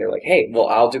fundraising. They're like, hey, well,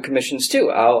 I'll do commissions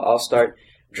too. I'll start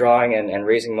drawing and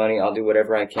raising money. I'll do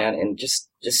whatever I can. And just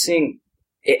seeing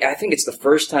it, I think it's the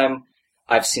first time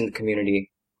I've seen the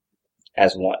community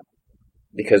as one,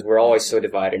 because we're always so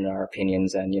divided in our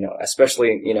opinions, and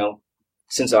especially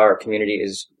since our community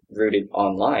is rooted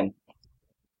online,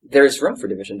 there's room for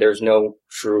division. There's no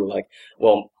true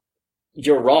well,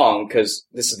 you're wrong because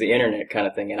this is the internet kind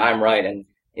of thing, and I'm right, and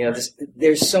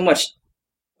there's so much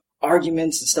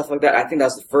arguments and stuff like that. I think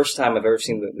that's the first time I've ever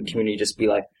seen the community just be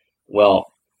like,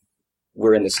 well,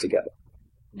 we're in this together,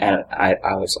 and I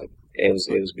was like, it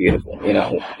was beautiful.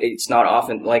 It's not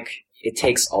often it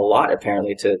takes a lot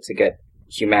apparently to get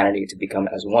humanity to become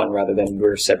as one rather than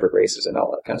we're separate races and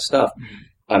all that kind of stuff.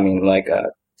 I mean,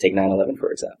 take 9/11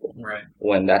 for example. Right.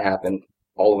 When that happened,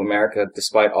 all of America,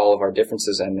 despite all of our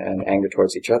differences and anger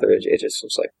towards each other, it just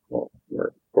was like, well,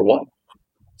 we're one.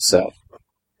 So,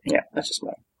 yeah, that's just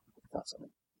my thoughts on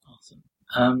it.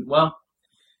 Awesome. Well,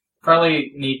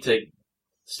 probably need to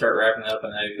start wrapping up. I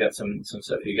know you've got some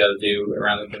stuff you got to do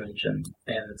around the convention,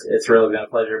 and it's really been a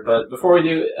pleasure. But before we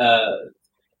do,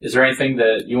 is there anything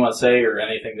that you want to say or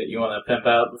anything that you want to pimp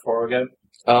out before we go?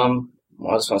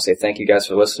 Well, I just want to say thank you guys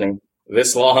for listening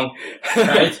this long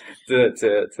Right. to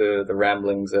the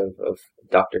ramblings of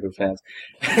Doctor Who fans.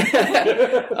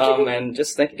 And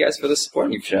just thank you guys for the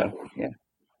support you've shown. Yeah.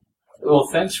 Well,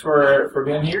 thanks for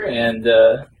being here, and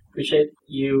appreciate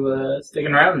you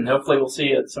sticking around, and hopefully we'll see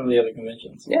you at some of the other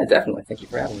conventions. Yeah, definitely. Thank you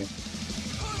for having me.